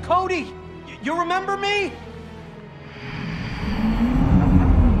 It's Cody. You remember me?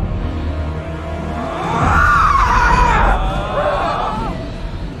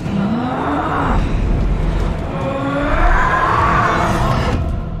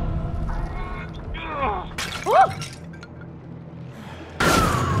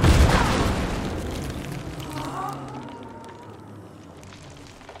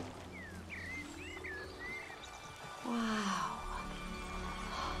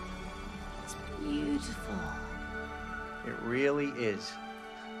 It really is.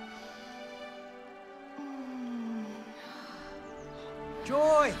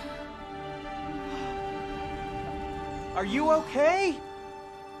 Joy! Are you okay?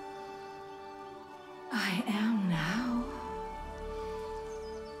 I am now.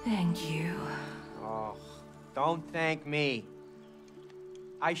 Thank you. Oh, don't thank me.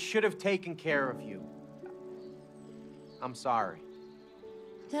 I should have taken care of you. I'm sorry.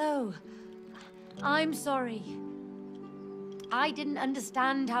 No, I'm sorry. I didn't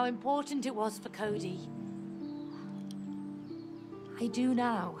understand how important it was for Cody. I do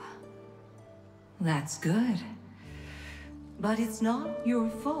now. That's good. But it's not your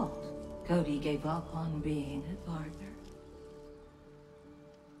fault Cody gave up on being a partner.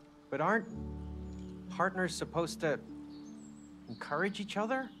 But aren't partners supposed to encourage each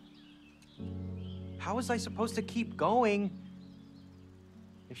other? How was I supposed to keep going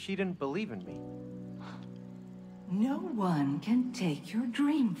if she didn't believe in me? No one can take your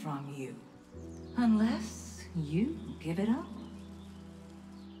dream from you, unless you give it up.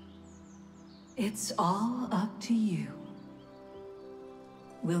 It's all up to you.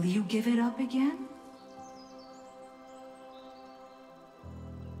 Will you give it up again?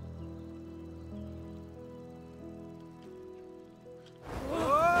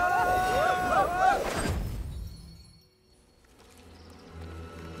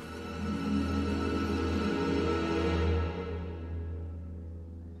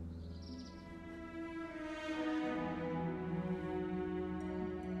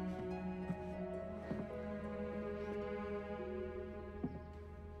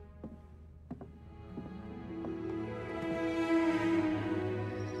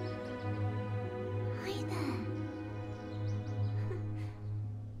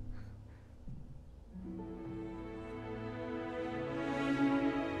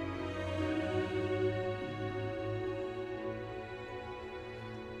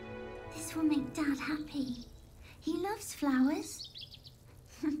 This will make Dad happy. He loves flowers.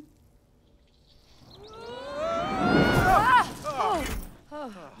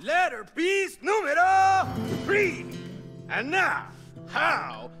 Letter piece numero 3. And now,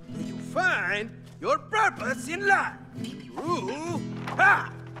 how do you find your purpose in life? Through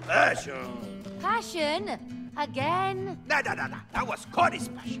passion. Passion? Again? Nah. That was Cody's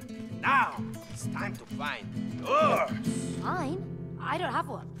passion. Now, it's time to find yours. Mine? I don't have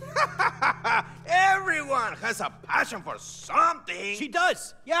one. Everyone has a passion for something. She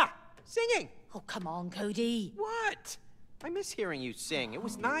does, yeah. Singing. Oh, come on, Cody. What? I miss hearing you sing. It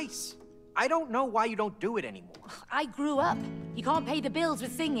was nice. I don't know why you don't do it anymore. I grew up. You can't pay the bills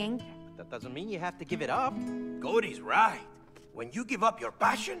with singing. That doesn't mean you have to give it up. Cody's right. When you give up your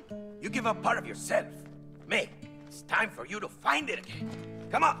passion, you give up part of yourself. May, it's time for you to find it again.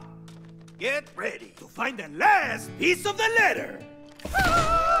 Come on. Get ready to find the last piece of the letter.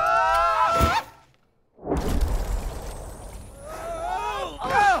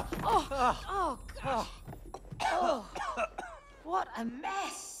 Oh, gosh. Oh, what a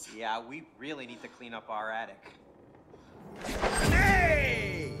mess. Yeah, we really need to clean up our attic.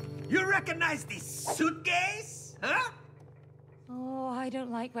 Hey! You recognize this suitcase? Huh? Oh, I don't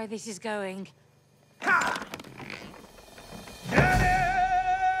like where this is going. Ha!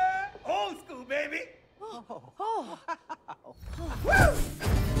 Ta-da! Old school, baby! Oh. Woo!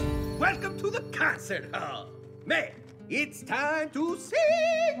 Welcome to the concert hall. May, it's time to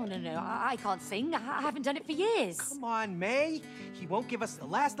sing! Oh, no, I can't sing. I haven't done it for years. Come on, May. He won't give us the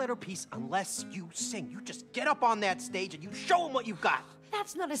last letter piece unless you sing. You just get up on that stage and you show him what you've got.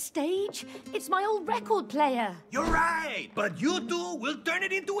 That's not a stage. It's my old record player. You're right, but you two will turn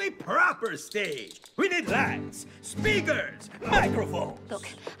it into a proper stage. We need lights, speakers, microphones. Look,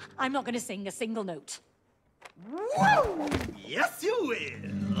 I'm not going to sing a single note. Woo! Yes, you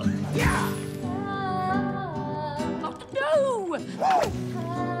will. Yeah! No!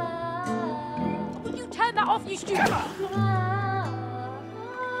 Will you turn that off, you stupid?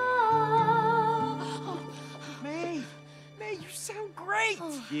 May, you sound great.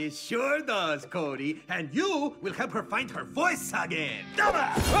 She sure does, Cody. And you will help her find her voice again. Double!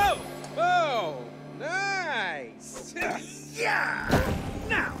 Whoa! Nice! Yeah!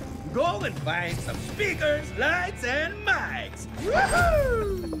 Now, go and find some speakers, lights, and mics.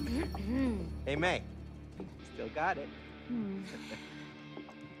 Woohoo! Hey, May. Still got it.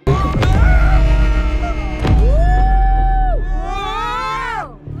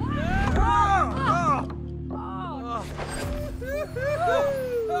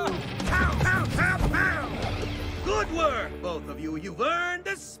 Good work, both of you. You've earned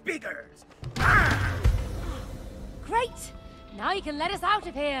the speakers. Great! Now you can let us out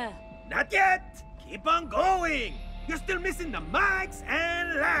of here. Not yet. Keep on going. You're still missing the mics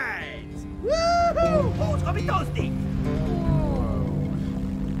and lights. Woohoo! Who's gonna be toasty?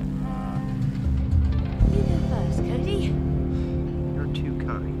 You go first, Cody. You're too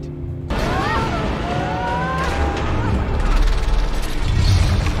kind.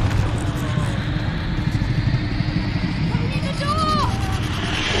 Open the door!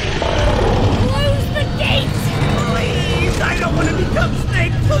 Close the gate! Please, I don't want to become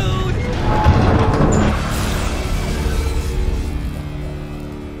snake food.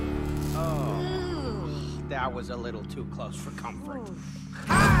 That was a little too close for comfort.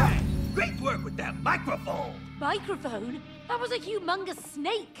 Hi! Great work with that microphone. Microphone? That was a humongous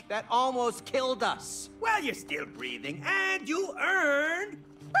snake. That almost killed us. Well, you're still breathing, and you earned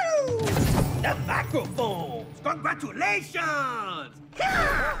the microphones. Congratulations!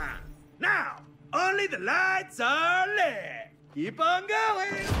 Yeah! Now, only the lights are lit. Keep on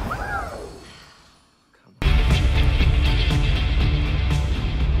going.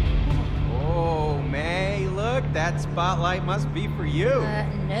 Oh, May, look, that spotlight must be for you.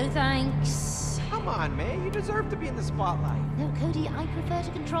 No thanks. Come on, May, you deserve to be in the spotlight. No, Cody, I prefer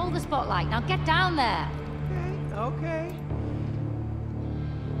to control the spotlight. Now get down there. Okay.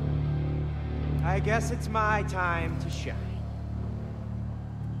 I guess it's my time to shine.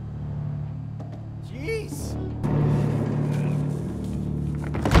 Jeez.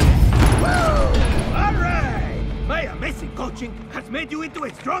 Woo! All right! My amazing coaching has made you into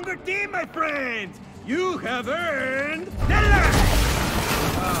a stronger team, my friends! You have earned the light!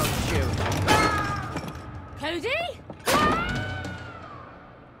 Oh, shoot. Cody?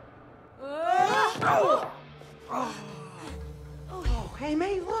 Oh, hey,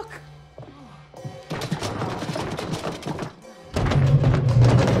 May, look.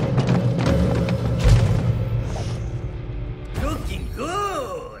 Looking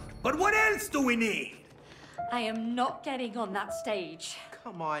good! But what else do we need? I am not getting on that stage.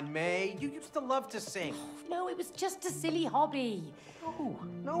 Come on, May. You used to love to sing. No, it was just a silly hobby.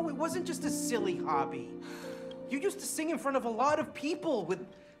 No, it wasn't just a silly hobby. You used to sing in front of a lot of people with,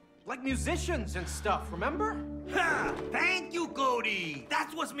 like, musicians and stuff, remember? Ha! Thank you, Cody.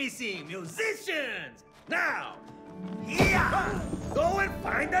 That's what's missing. Musicians. Now, yeah, go and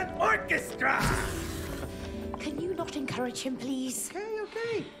find an orchestra. Can you not encourage him, please?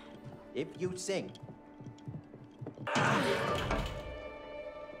 Okay. If you sing.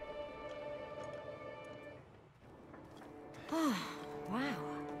 Wow.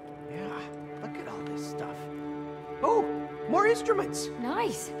 Yeah, look at all this stuff. Oh, more instruments.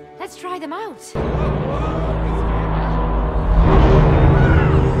 Nice. Let's try them out.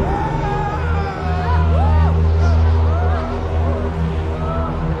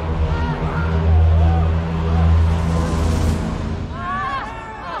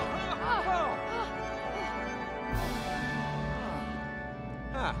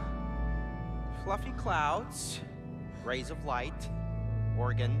 Fluffy clouds, rays of light,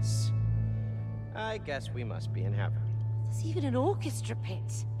 organs. I guess we must be in heaven. There's even an orchestra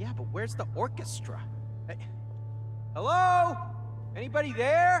pit. Yeah, but where's the orchestra? Hey. Hello? Anybody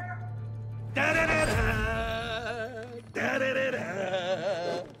there? Da-da-da-da!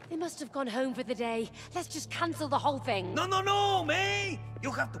 Da-da-da-da! They must have gone home for the day. Let's just cancel the whole thing. No, May!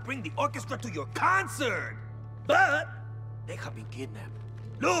 You have to bring the orchestra to your concert! But they have been kidnapped.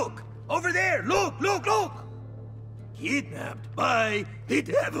 Look! Over there! Look! Kidnapped by the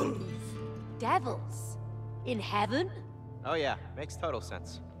devils. Devils? In heaven? Oh yeah, makes total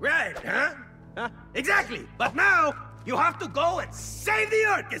sense. Right, huh? Exactly! But now, you have to go and save the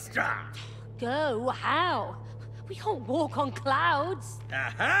orchestra! Go? How? We can't walk on clouds.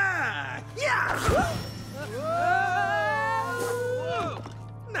 Aha! Yeah! Whoa.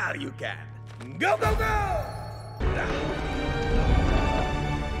 Now you can. Go!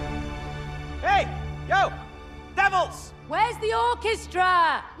 Hey! Yo! Devils! Where's the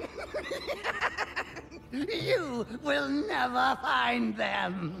orchestra? You will never find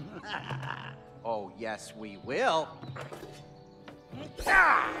them. Oh, yes, we will.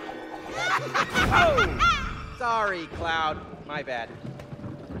 Oh! Sorry, Cloud. My bad.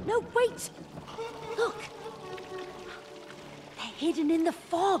 No, wait! Look! They're hidden in the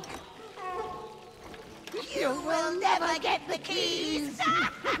fog. You will never get the keys.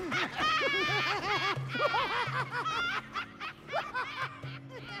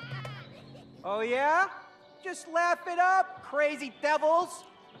 Oh, yeah? Just laugh it up, crazy devils.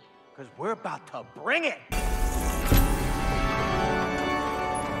 Because we're about to bring it.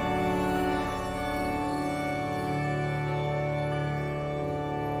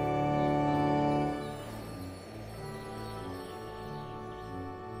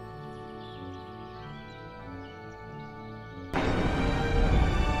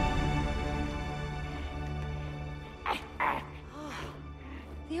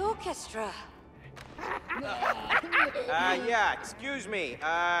 The orchestra. Yeah, excuse me.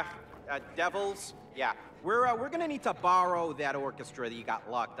 Devils? Yeah, we're gonna need to borrow that orchestra that you got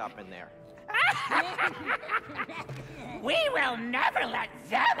locked up in there. We will never let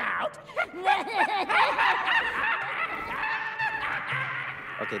them out.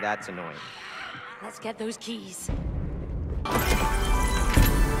 Okay, that's annoying. Let's get those keys.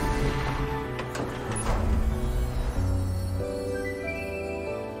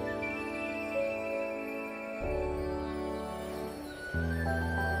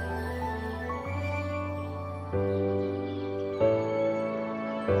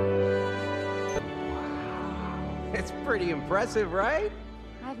 It's pretty impressive, right?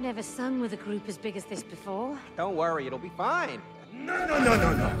 I've never sung with a group as big as this before. Don't worry, it'll be fine. No.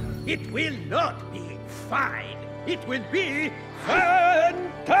 It will not be fine. It will be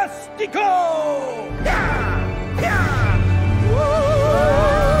fantastico!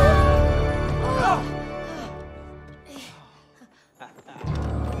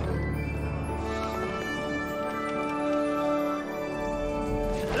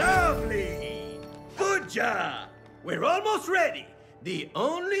 Lovely! Good job! We're almost ready. The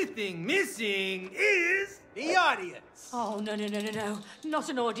only thing missing is the audience. Oh, no. Not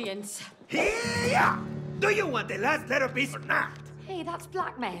an audience. Here! Do you want the last letter piece or not? Hey, that's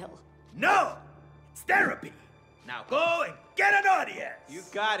blackmail. No! It's therapy. Now go and get an audience. You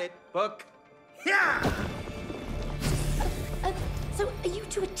got it. Book. Yeah! So, are you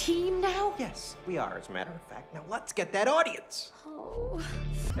two a team now? Yes, we are, as a matter of fact. Now let's get that audience. Oh.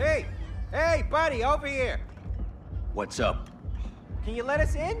 Hey, buddy, over here. What's up? Can you let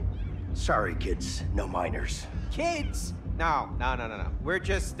us in? Sorry, kids. No minors. Kids? No. We're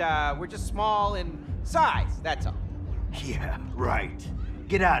just small in size, that's all. Yeah, right.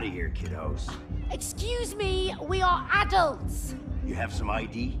 Get out of here, kiddos. Excuse me, we are adults. You have some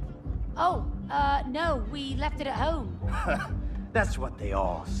ID? Oh, no, we left it at home. That's what they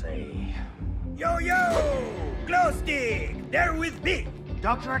all say. Yo, yo! Glow stick! They're with me!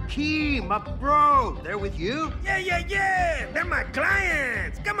 Dr. Akeem, my bro! They're with you? Yeah! They're my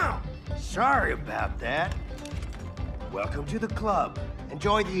clients! Come on! Sorry about that. Welcome to the club.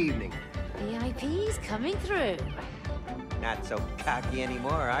 Enjoy the evening. VIP's coming through. Not so cocky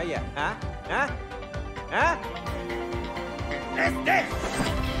anymore, are you? Huh? Huh? Let's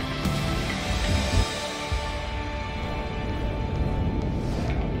dance!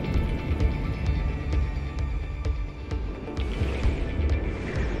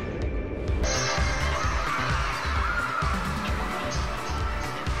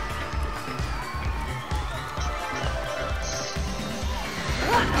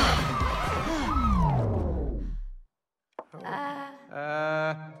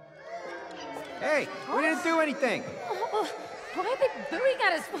 Hey, we didn't do anything. Why are they booing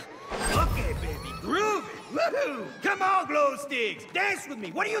at us? Okay, baby, groove it. Woohoo! Come on, glow sticks, dance with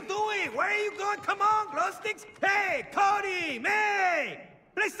me. What are you doing? Where are you going? Come on, glow sticks. Hey, Cody, May,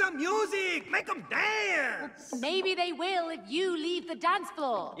 play some music. Make them dance. Maybe they will if you leave the dance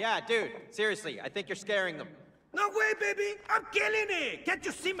floor. Yeah, dude, seriously, I think you're scaring them. No way, baby. I'm killing it. Can't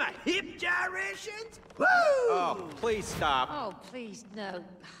you see my hip gyrations? Woo! Oh, please stop. Oh, please, no.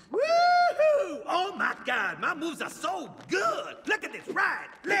 Woohoo! Oh my God, my moves are so good. Look at this, right,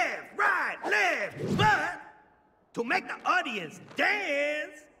 left. But to make the audience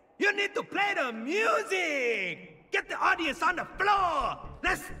dance, you need to play the music. Get the audience on the floor.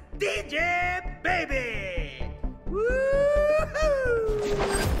 Let's DJ, baby. Woohoo!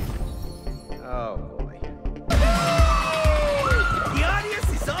 Oh, boy. The audience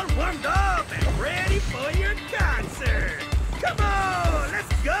is all warmed up and ready for your concert. Come on,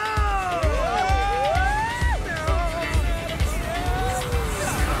 let's go!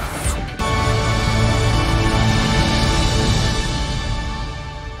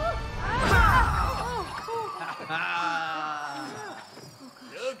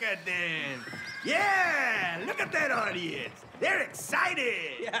 Look at them. Yeah, look at that audience. They're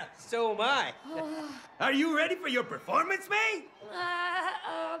excited. Yeah, so am I. Are you ready for your performance, May?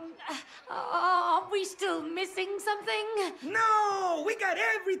 Aren't we still missing something? No, we got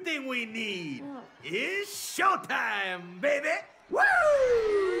everything we need. It's showtime, baby. Woo!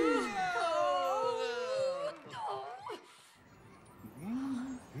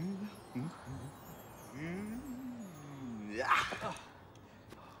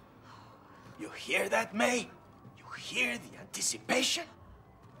 You hear that, May? You hear the anticipation?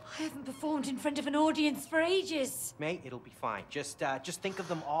 I haven't performed in front of an audience for ages. May, it'll be fine. Just think of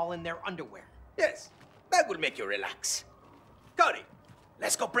them all in their underwear. Yes, that will make you relax. Cody,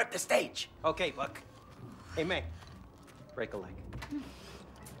 let's go prep the stage. Okay, Buck. Hey, May, break a leg.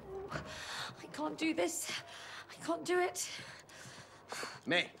 I can't do this. I can't do it.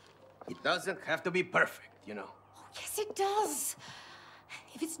 May, it doesn't have to be perfect, you know. Oh, yes, it does.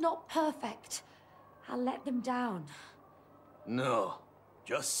 If it's not perfect, I'll let them down. No,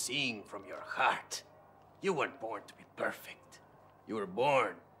 just sing from your heart. You weren't born to be perfect. You were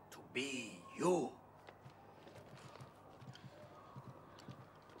born to be you.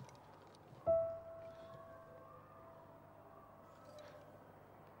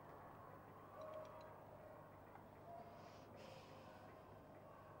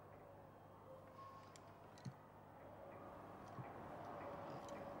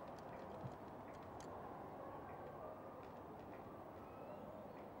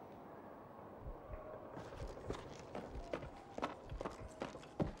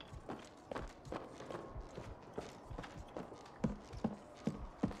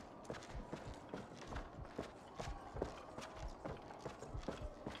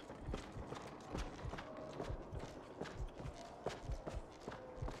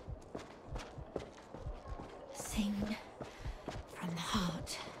 Sing from the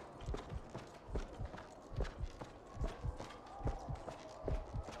heart.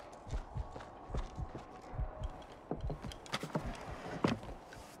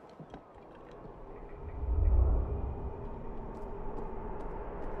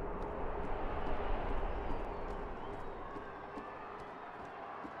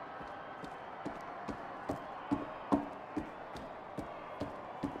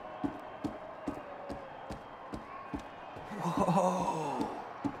 Whoa!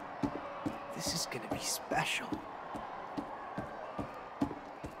 This is gonna be special.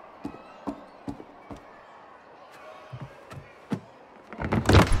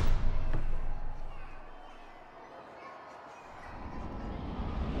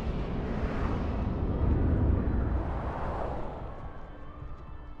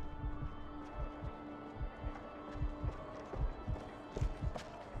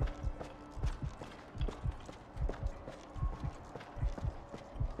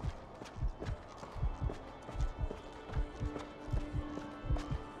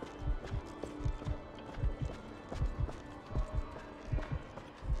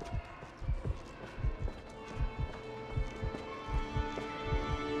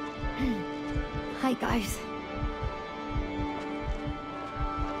 Bye, guys.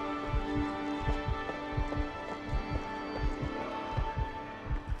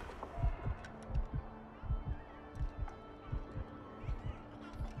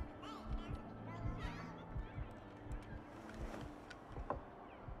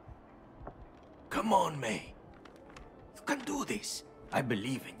 Come on, May. You can do this. I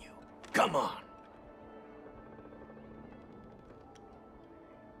believe in you. Come on.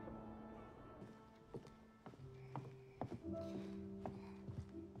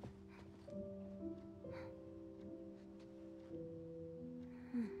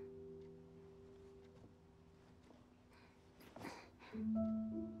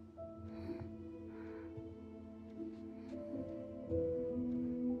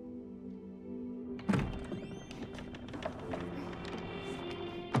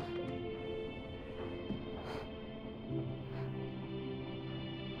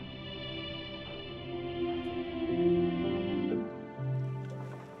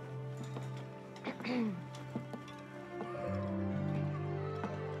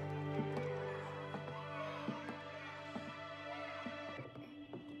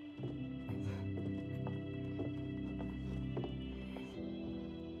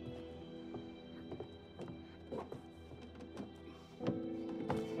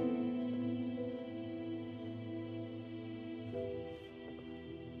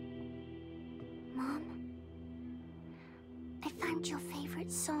 Your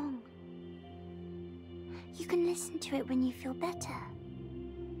favorite song. You can listen to it when you feel better.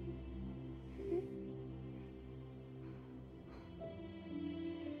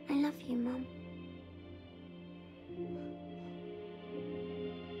 I love you, Mom.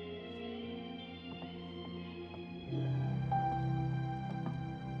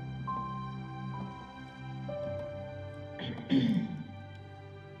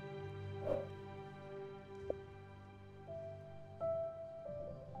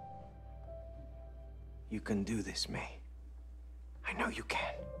 You can do this, May. I know you can.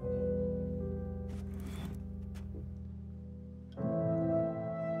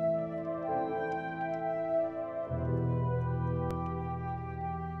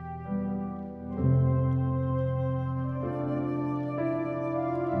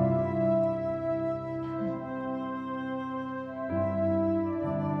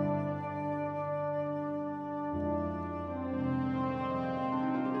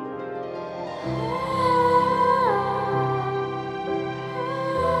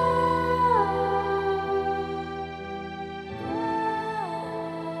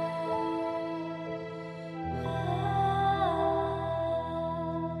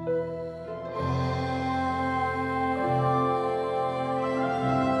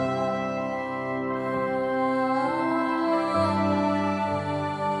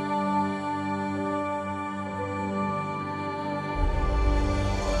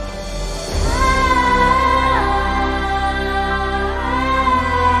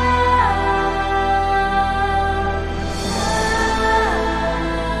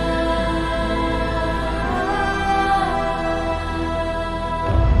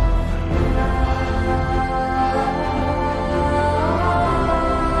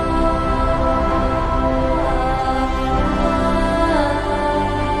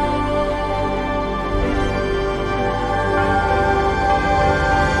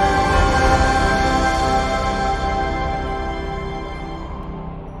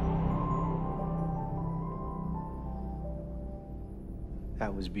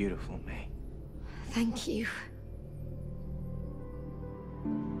 That was beautiful, May. Thank you.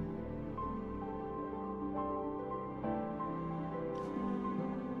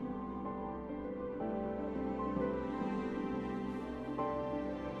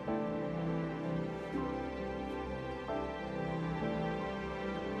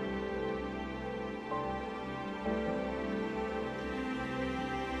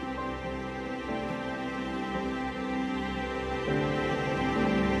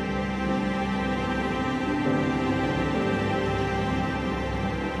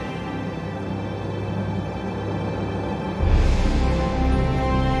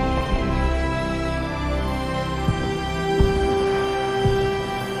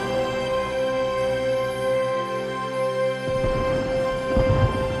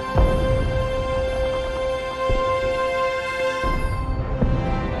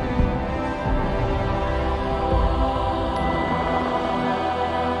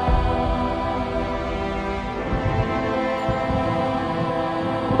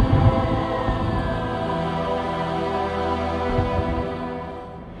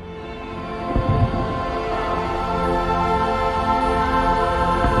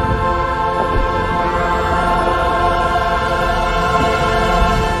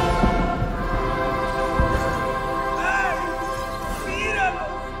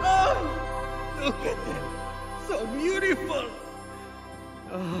 Look at them. So beautiful.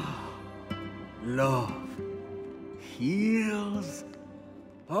 Oh, love heals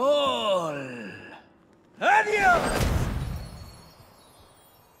all. Adios!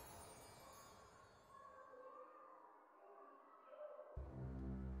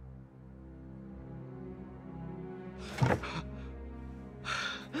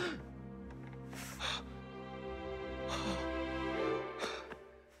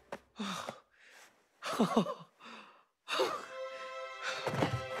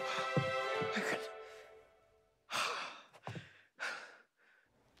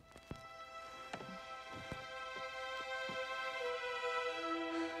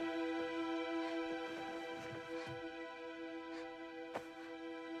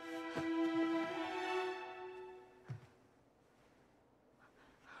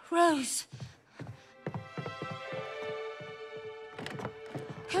 Rose!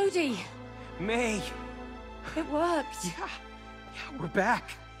 Cody! May! It worked! Yeah, we're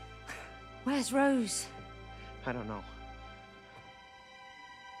back. Where's Rose? I don't know.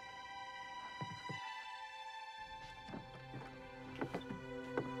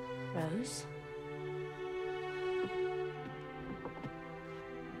 Rose?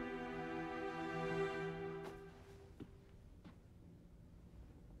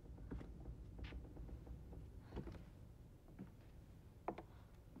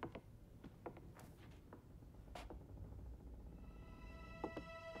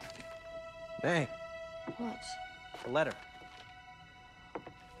 May, What? a letter.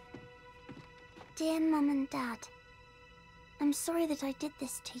 Dear Mum and Dad, I'm sorry that I did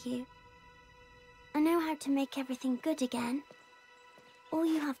this to you. I know how to make everything good again. All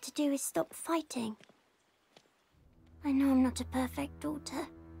you have to do is stop fighting. I know I'm not a perfect daughter.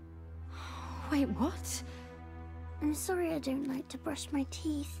 Wait, what? I'm sorry I don't like to brush my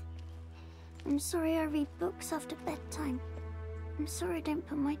teeth. I'm sorry I read books after bedtime. I'm sorry I don't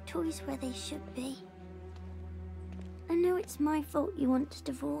put my toys where they should be. I know it's my fault you want a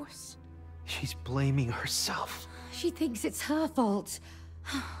divorce. She's blaming herself. She thinks it's her fault.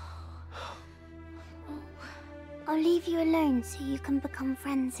 I'll leave you alone so you can become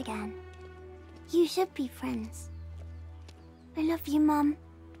friends again. You should be friends. I love you, Mum.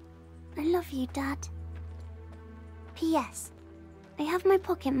 I love you, Dad. P.S. I have my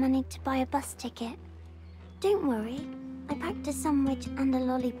pocket money to buy a bus ticket. Don't worry. I packed a sandwich and a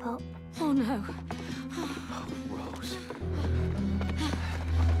lollipop. Oh, no. Rose.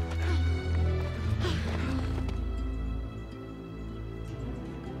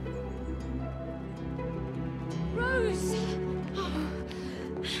 Rose!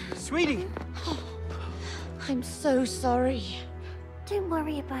 Sweetie! I'm so sorry. Don't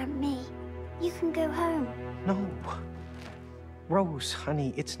worry about me. You can go home. No. Rose,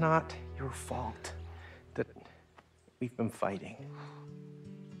 honey, it's not your fault that we've been fighting.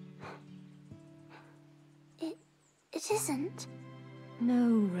 It isn't.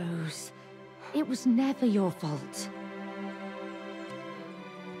 No, Rose. It was never your fault.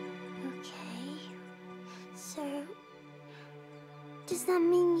 Okay. So... does that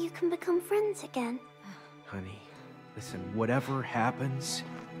mean you can become friends again? Honey, listen, whatever happens,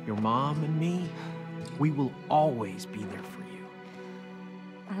 your mom and me, we will always be there for you.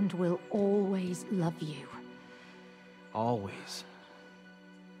 And we'll always love you. Always.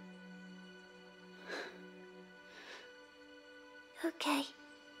 Okay.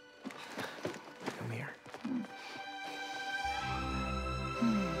 Come here.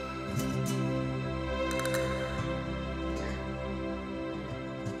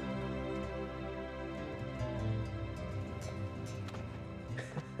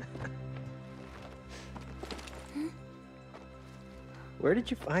 Where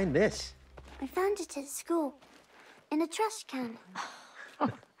did you find this? I found it at school. In a trash can.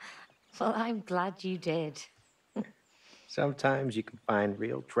 Well, I'm glad you did. Sometimes you can find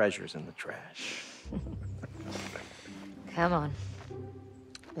real treasures in the trash. Come on.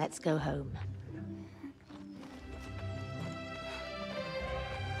 Let's go home.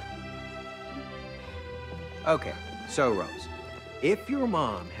 Okay, so Rose, if your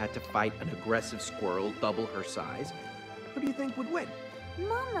mom had to fight an aggressive squirrel double her size, who do you think would win?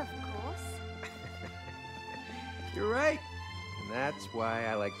 Mom, of course. You're right. And that's why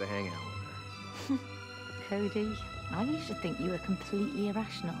I like to hang out with her. Cody, I used to think you were completely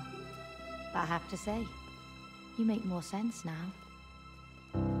irrational. But I have to say, you make more sense now.